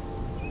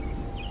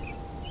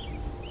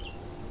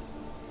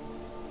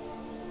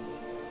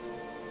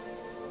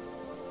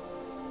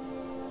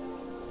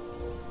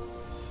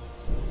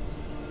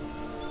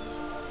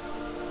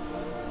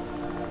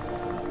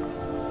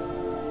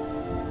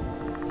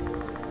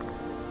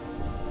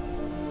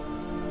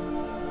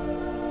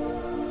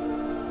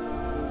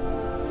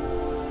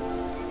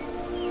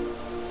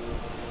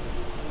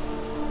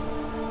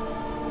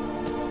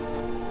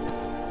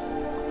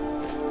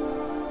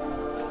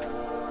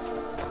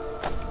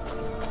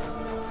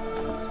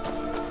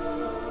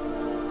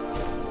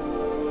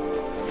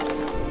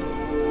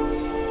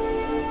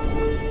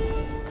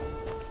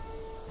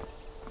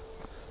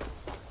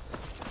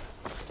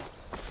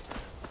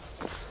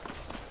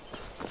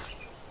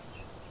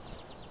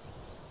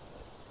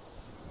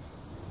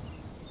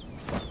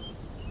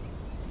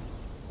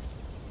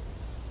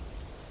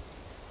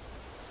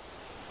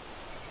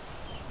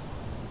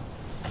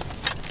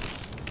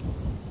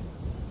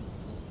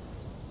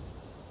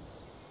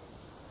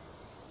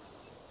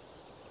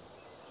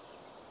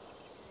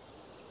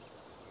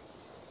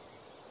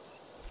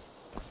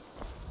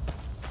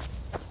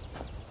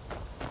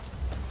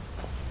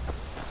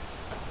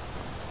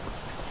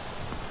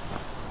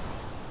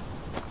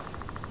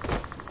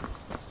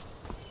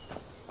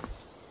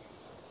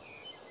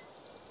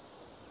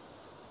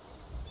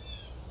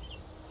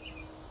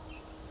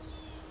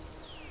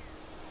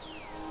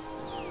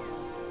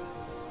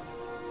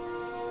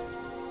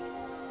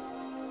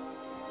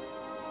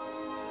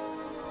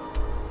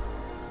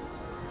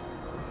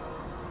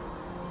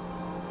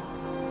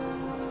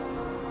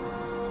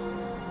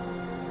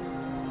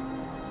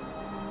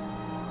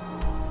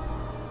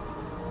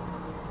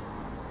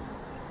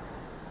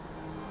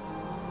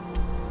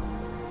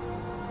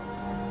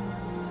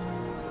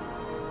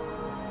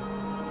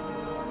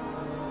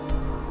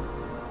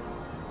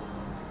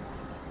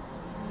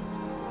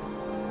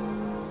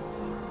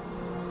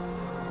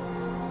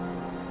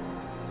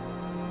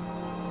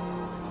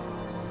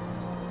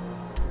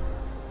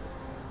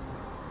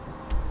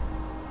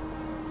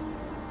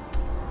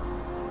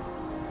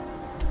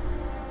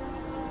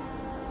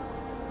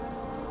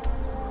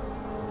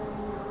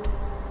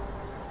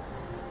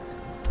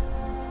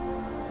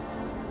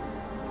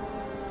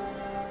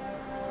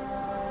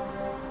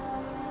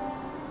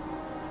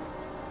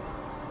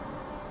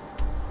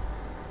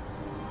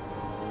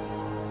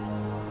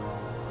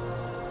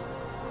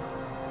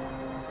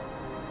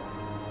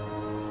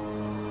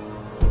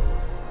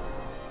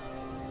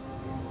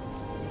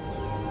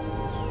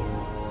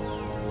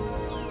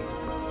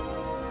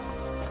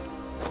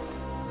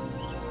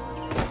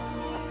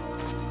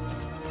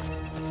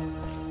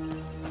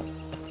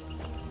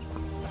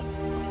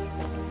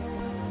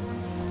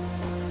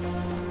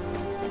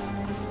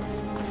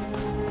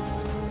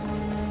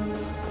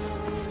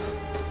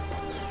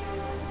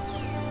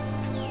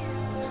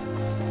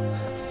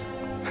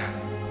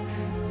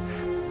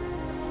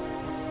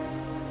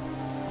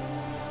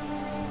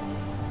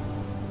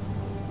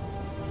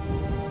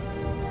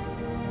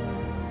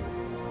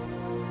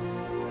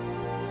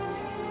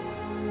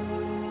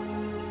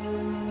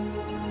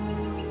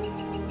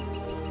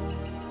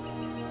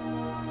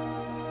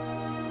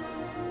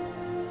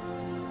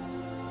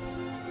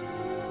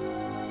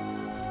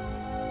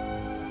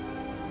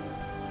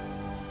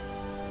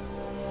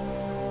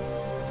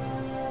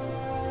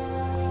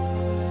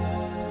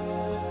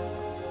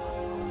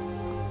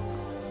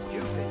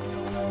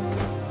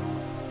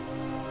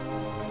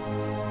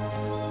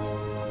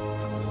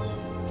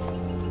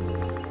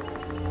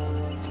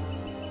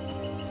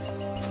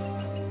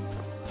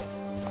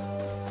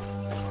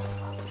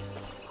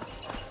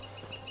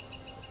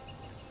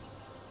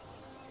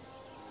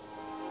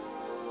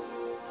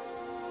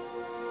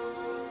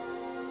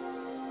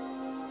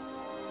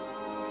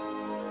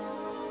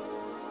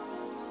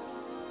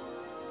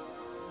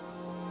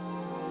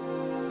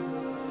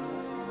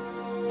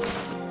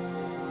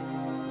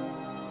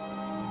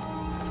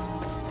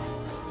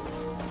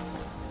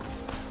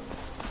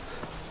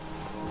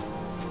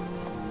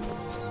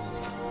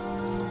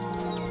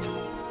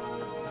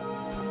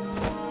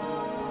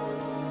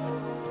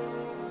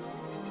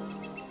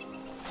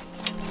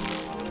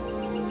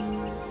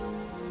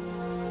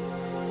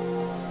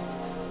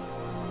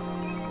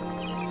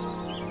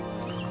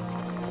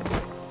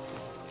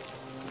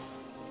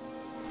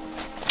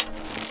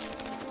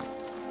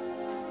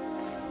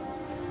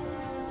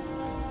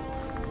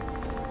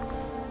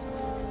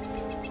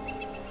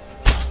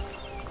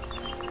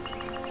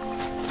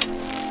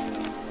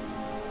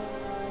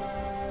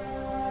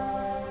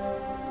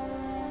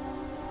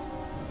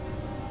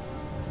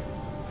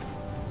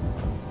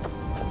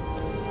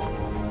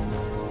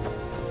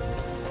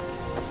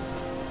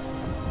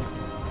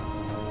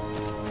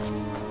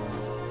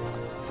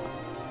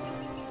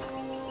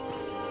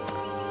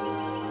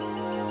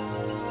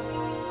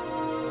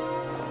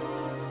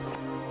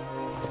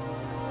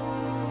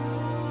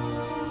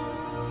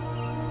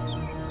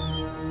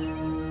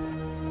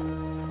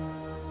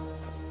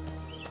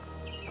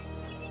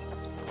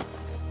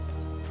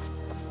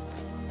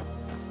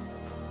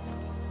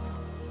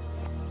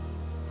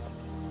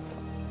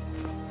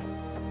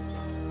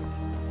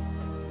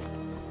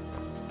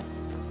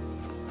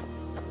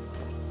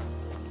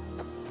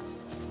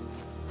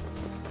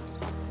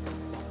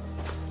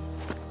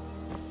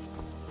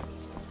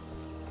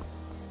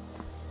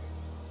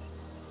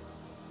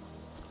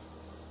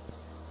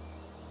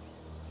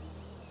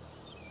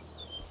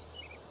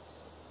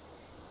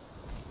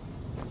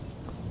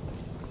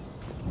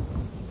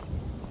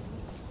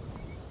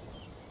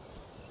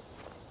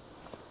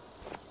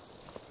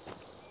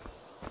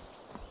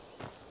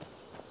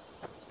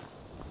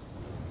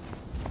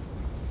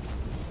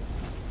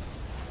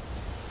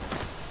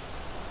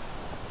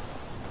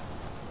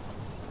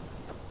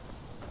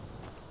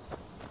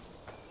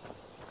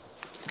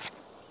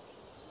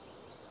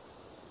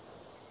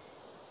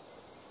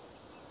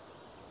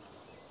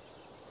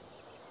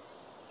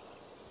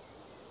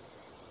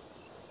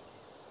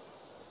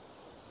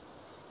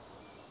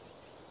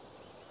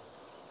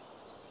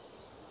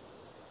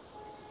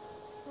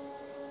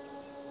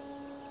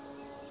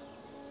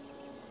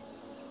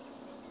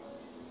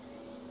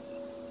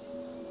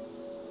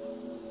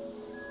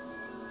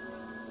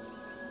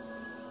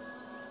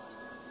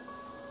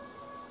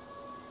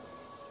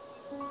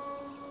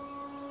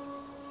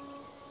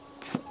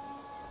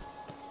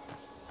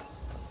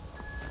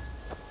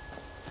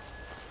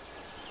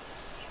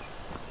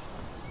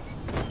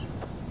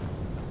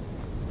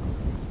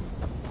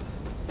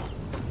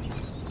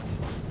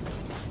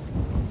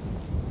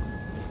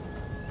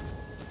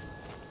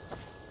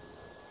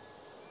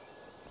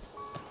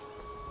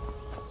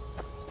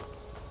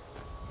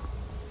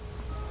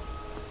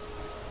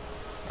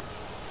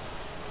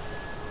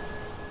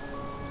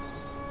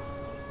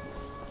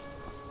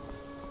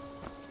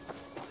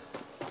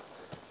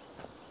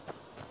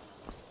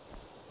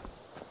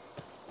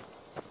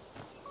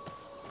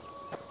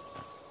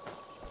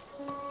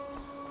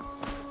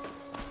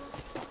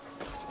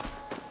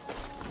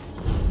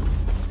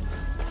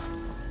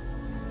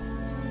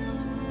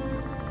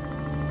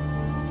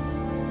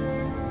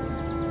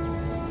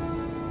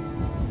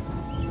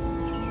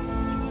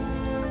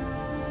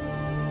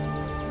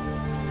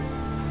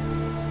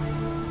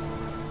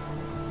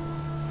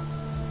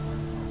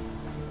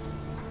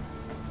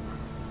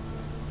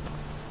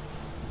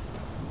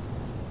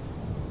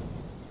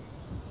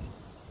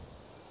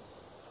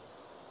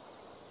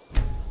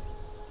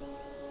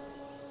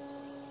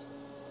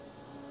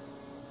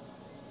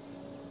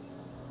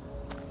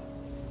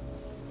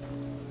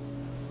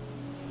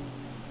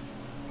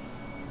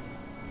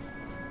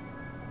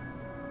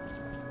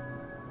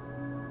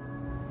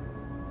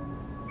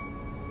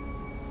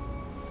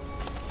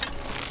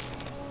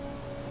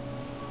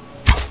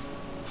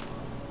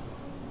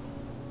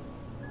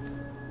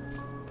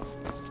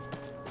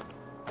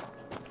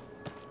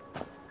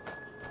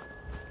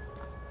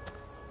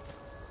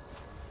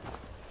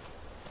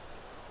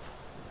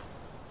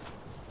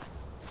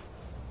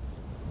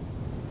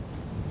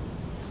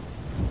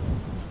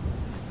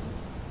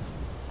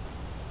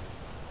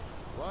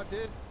 What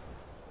is...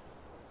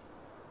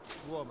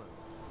 Woman,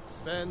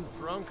 Sven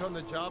drunk on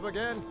the job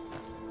again?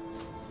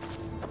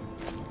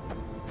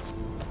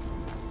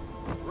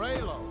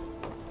 Raylo,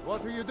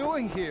 what are you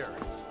doing here?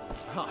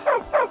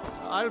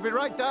 I'll be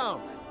right down.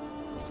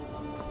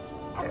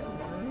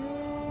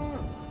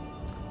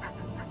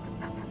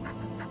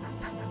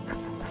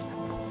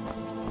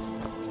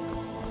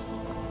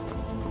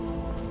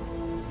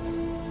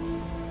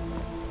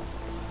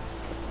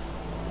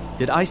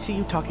 Did I see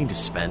you talking to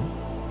Sven?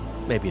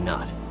 Maybe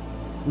not.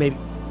 Maybe...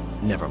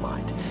 Never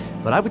mind.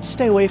 But I would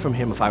stay away from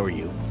him if I were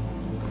you.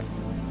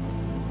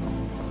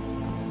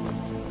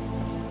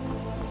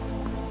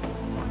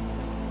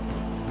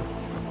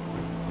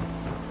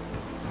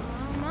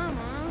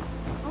 Mama,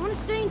 I want to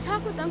stay and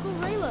talk with Uncle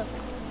Raylo.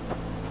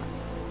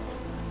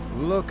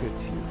 Look at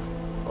you.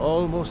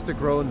 Almost a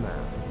grown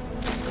man.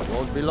 It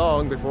won't be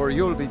long before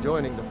you'll be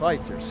joining the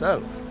fight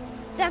yourself.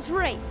 That's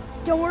right.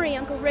 Don't worry,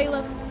 Uncle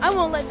Raylo. I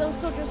won't let those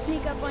soldiers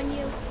sneak up on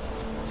you.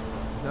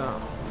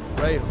 Now,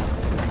 Raylo,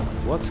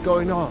 what's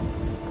going on?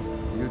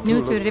 You two New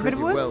look to pretty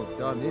Riverwood? well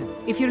done in.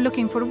 If you're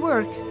looking for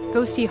work,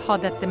 go see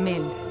Hod at the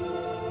mill.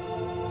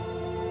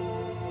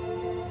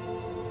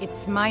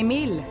 It's my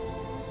mill.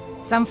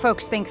 Some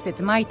folks thinks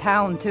it's my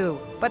town too,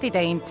 but it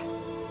ain't.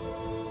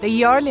 The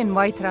Jarl in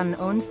Whiterun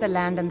owns the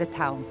land and the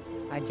town.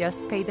 I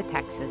just pay the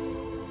taxes.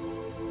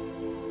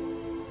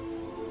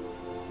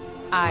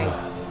 I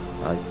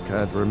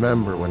can't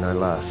remember when I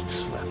last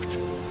slept.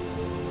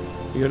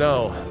 You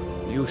know,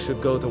 you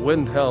should go to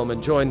Windhelm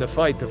and join the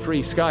fight to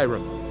free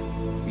Skyrim.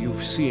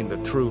 You've seen the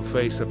true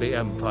face of the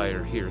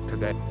Empire here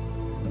today.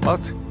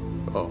 What?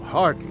 Oh,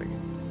 hardly.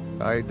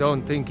 I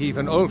don't think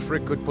even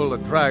Ulfric could pull a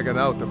dragon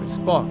out of his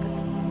pocket.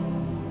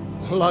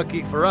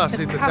 Lucky for us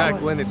it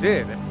attacked when it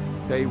did.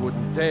 They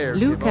wouldn't dare.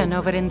 Lucan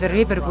over in the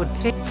Riverwood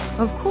trade.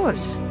 Of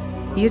course.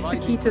 Here's the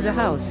key to the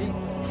house.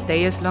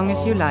 Stay as long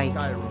as you like.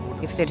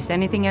 If there's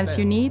anything else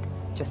you need,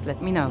 just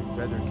let me know.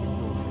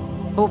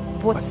 Oh,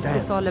 what's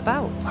this all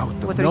about?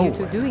 What are you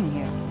two doing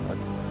here?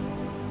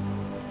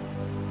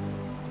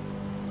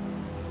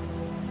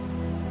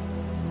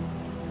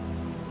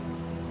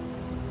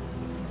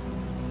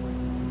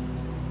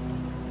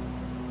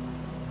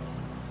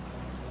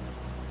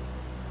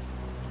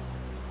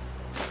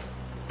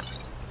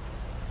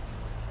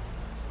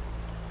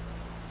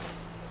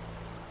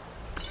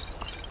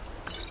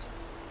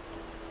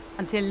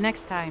 Until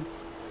next time.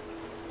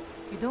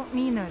 You don't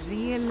mean a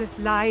real,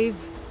 live...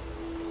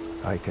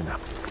 I cannot.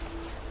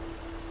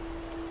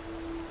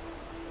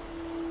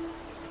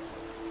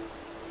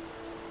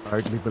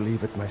 Hardly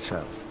believe it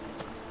myself.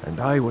 And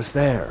I was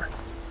there.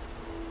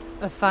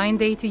 A fine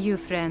day to you,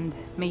 friend.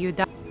 May you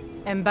die.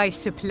 And by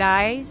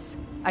supplies,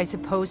 I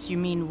suppose you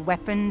mean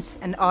weapons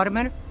and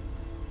armor?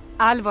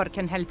 Alvor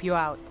can help you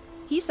out.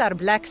 He's our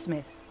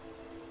blacksmith.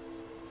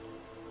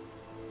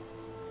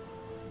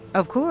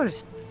 Of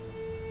course.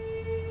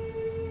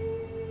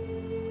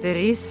 There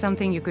is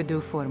something you could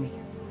do for me.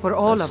 For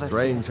all of us. As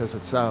strange as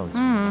it sounds,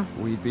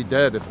 we'd be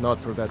dead if not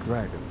for that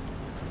dragon.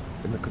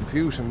 In the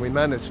confusion, we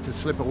managed to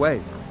slip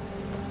away.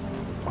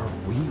 Are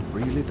we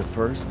really the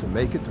first to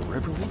make it to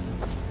Riverwood?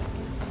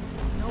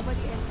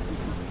 Nobody else is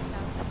coming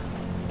south.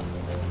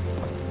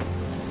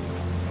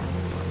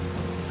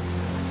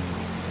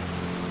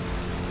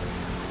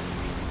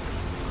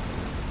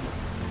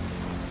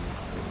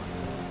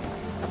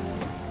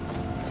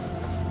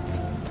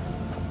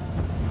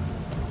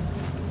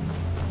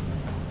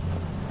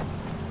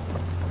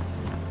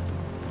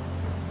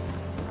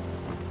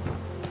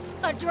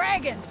 A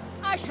dragon!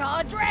 I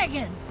saw a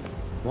dragon!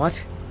 What?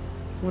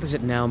 What is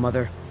it now,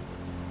 Mother?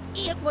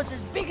 It was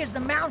as big as the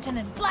mountain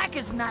and black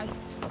as night.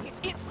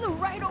 It flew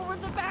right over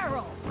the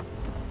barrel.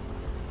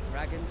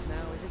 Dragons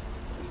now, is it?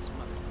 Please,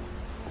 Mother.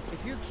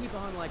 If you keep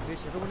on like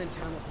this, everyone in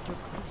town will think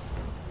you're crazy.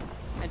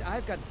 And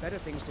I've got better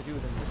things to do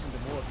than listen to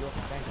more of your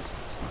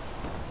fantasies.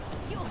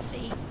 You'll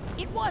see.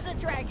 It was a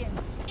dragon.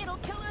 It'll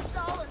kill us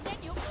all and then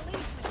you'll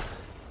believe me.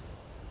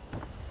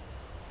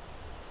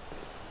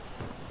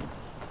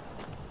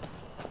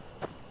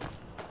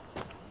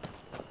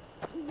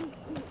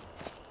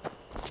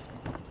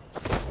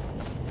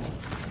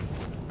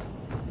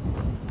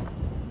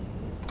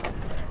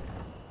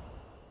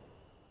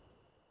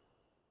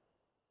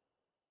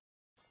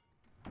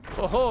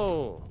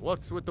 Oh,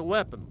 what's with the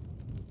weapon?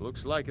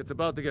 Looks like it's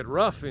about to get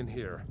rough in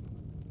here.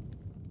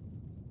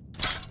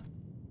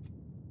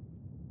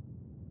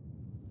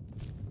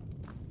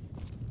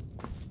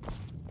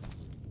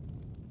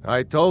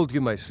 I told you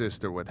my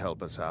sister would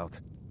help us out.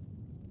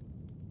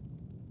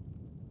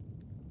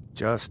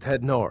 Just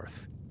head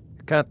north.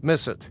 You can't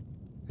miss it.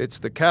 It's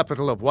the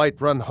capital of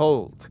Whiterun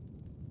Hold.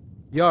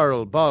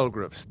 Jarl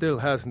Balgruuf still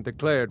hasn't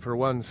declared for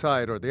one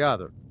side or the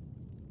other.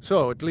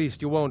 So at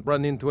least you won't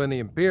run into any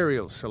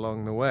Imperials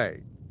along the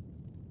way.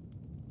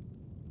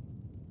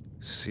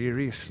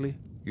 Seriously?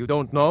 You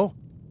don't know?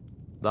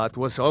 That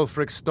was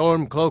Ulfric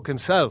Stormcloak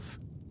himself.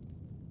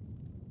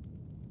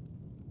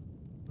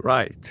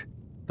 Right.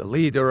 The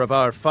leader of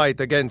our fight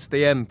against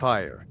the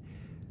Empire.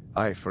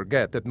 I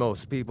forget that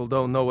most people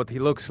don't know what he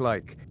looks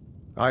like.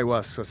 I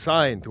was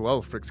assigned to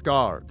Ulfric's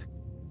guard.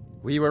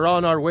 We were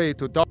on our way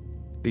to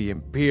the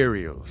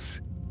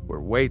Imperials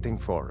were waiting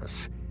for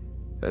us.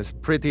 As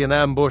pretty an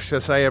ambush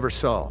as I ever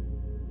saw.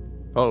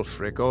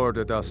 Ulfric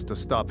ordered us to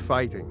stop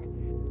fighting.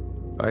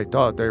 I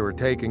thought they were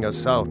taking us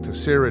south to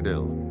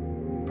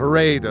Cyrodiil,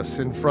 parade us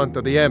in front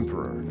of the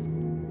Emperor.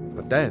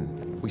 But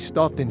then, we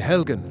stopped in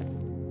Helgen,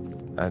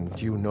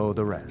 and you know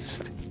the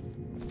rest.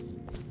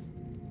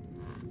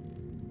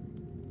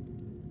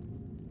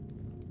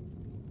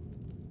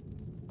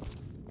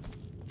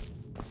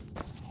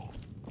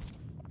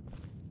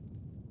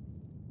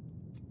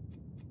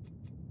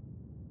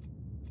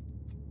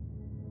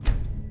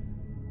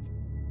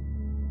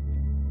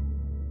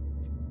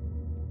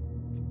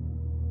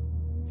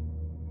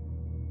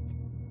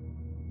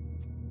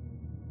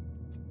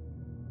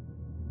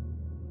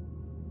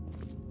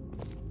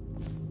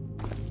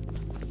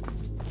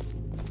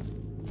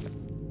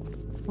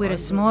 We're a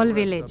small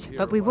village,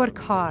 but we work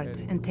hard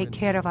and take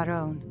care of our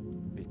own.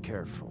 Be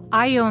careful.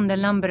 I own the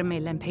lumber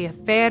mill and pay a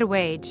fair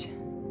wage.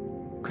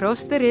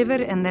 Cross the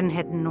river and then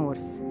head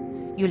north.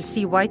 You'll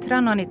see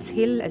Whiterun on its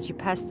hill as you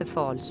pass the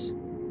falls.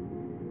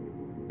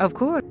 Of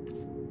course.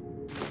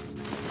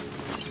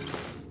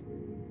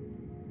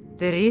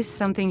 There is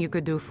something you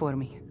could do for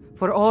me.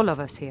 For all of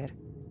us here.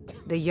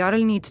 The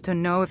Jarl needs to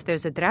know if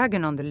there's a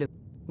dragon on the loose.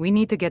 We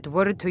need to get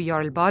word to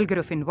Jarl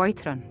Balgruuf in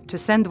Whiterun to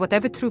send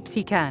whatever troops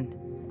he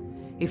can.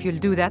 If you'll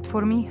do that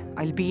for me,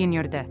 I'll be in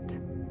your debt.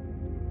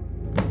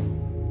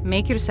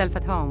 Make yourself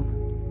at home.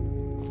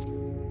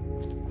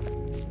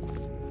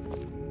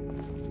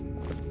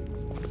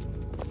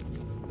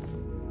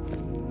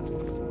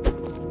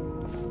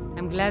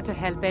 I'm glad to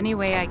help any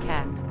way I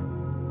can.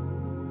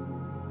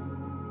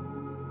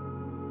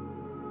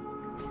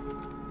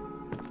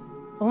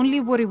 Only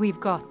worry we've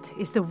got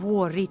is the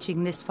war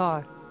reaching this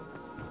far.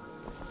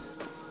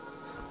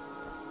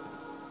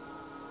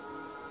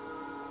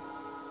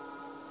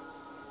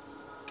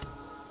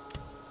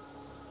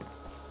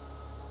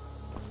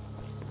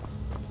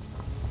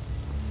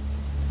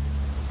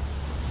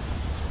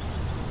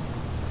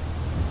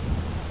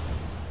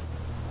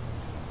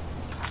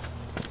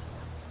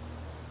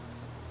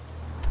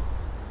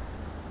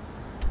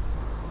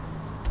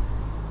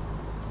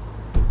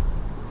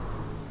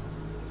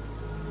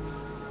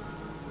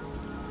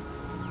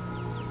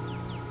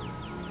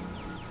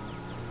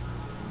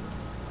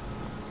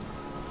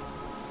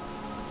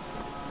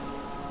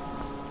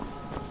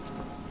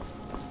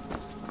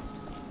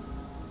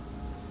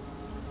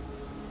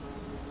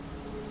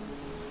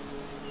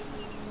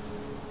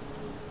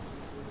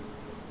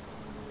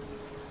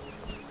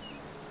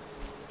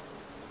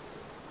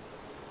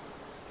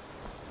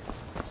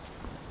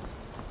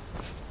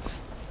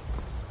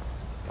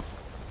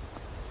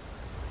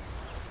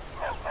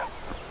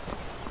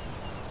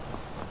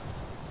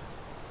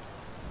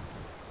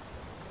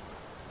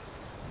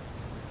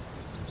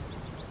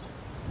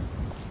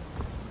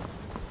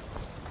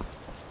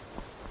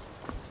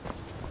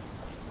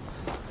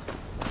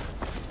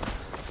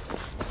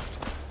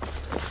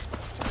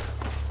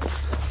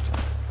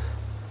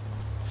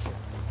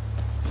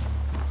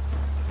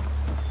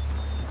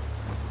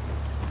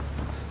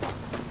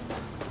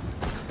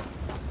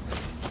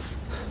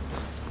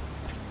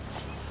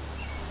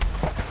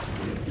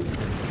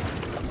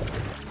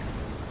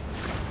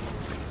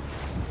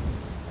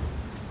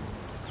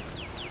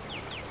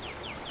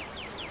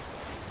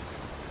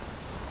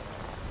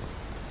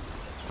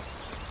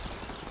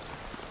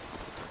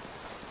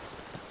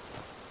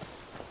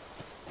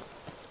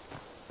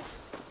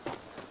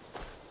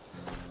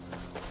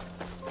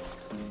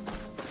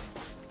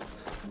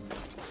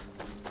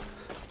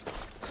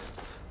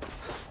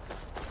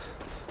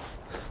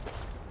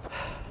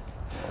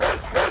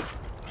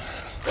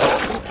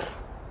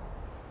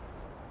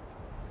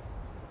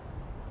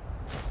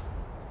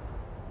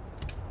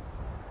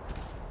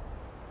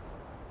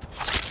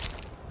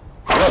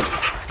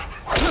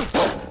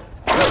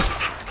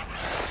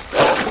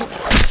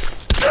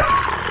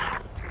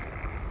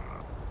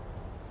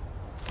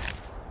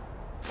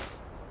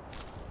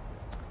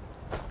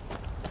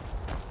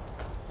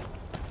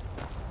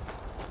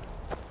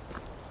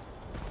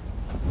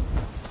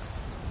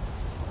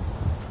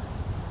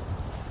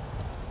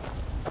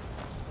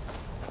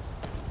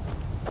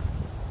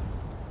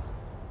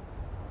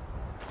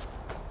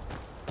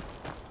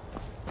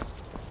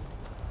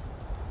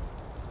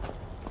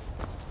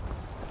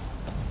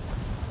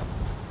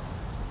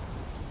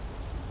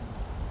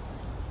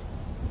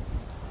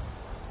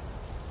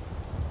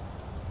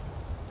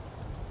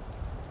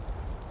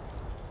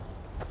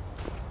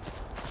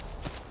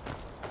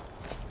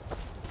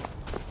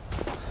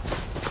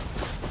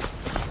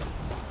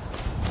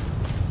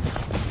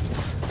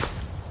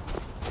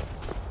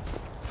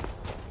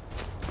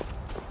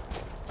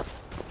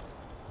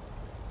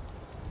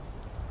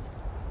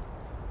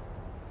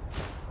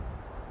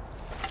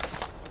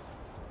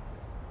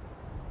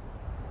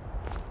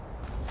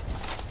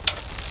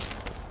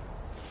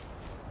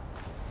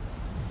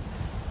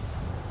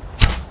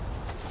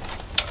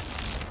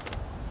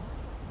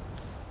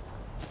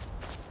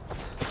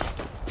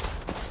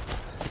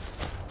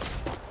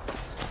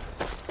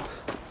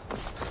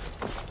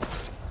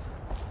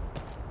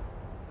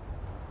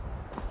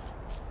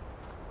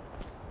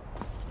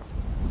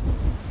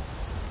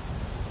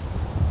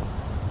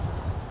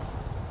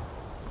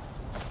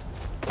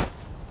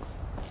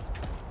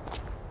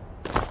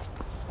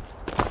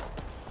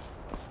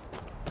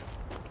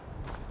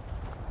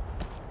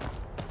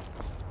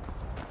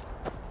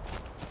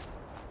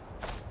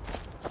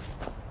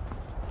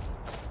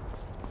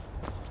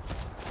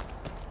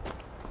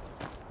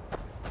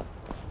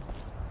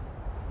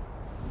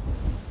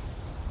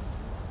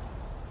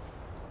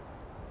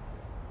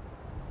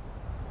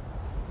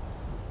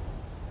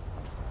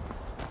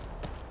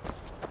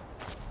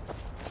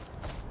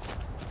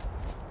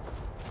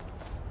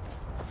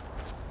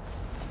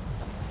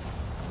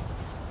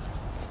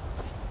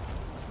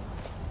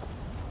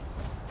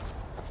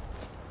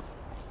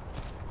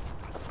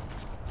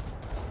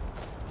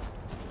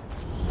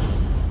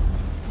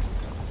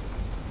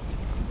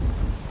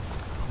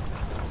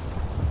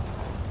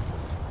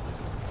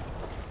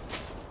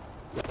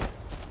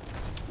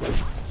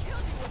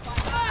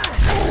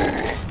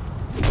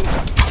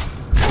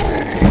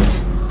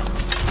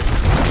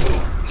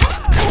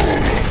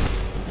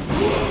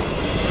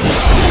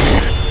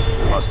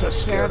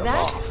 care of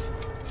that.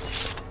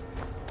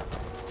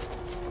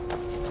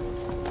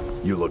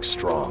 You look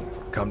strong.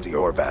 Come to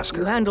your Vasker.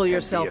 You handle and be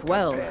yourself a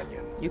well.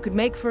 companion. You could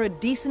make for a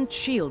decent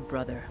shield,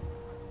 brother.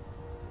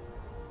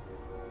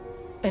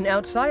 An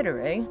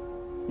outsider, eh?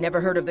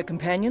 Never heard of the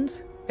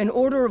Companions? An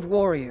order of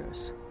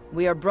warriors.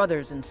 We are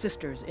brothers and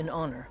sisters in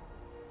honor.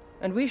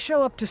 And we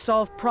show up to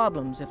solve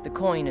problems if the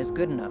coin is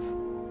good enough.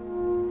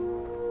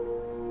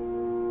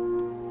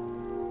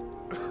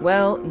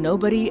 Well,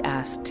 nobody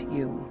asked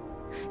you.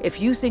 If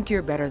you think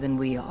you're better than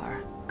we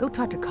are, go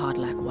talk to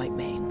Codlac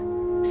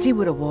Whitemane. See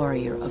what a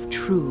warrior of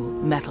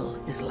true metal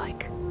is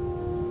like.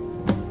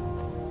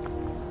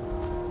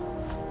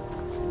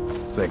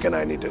 Thinking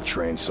I need to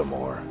train some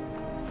more.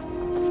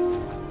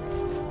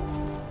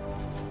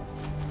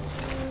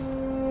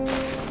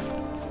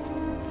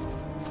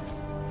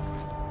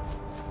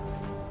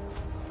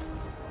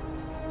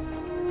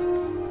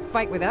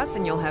 Fight with us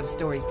and you'll have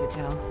stories to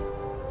tell.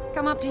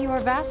 Come up to your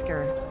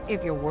Vasker,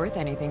 if you're worth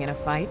anything in a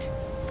fight.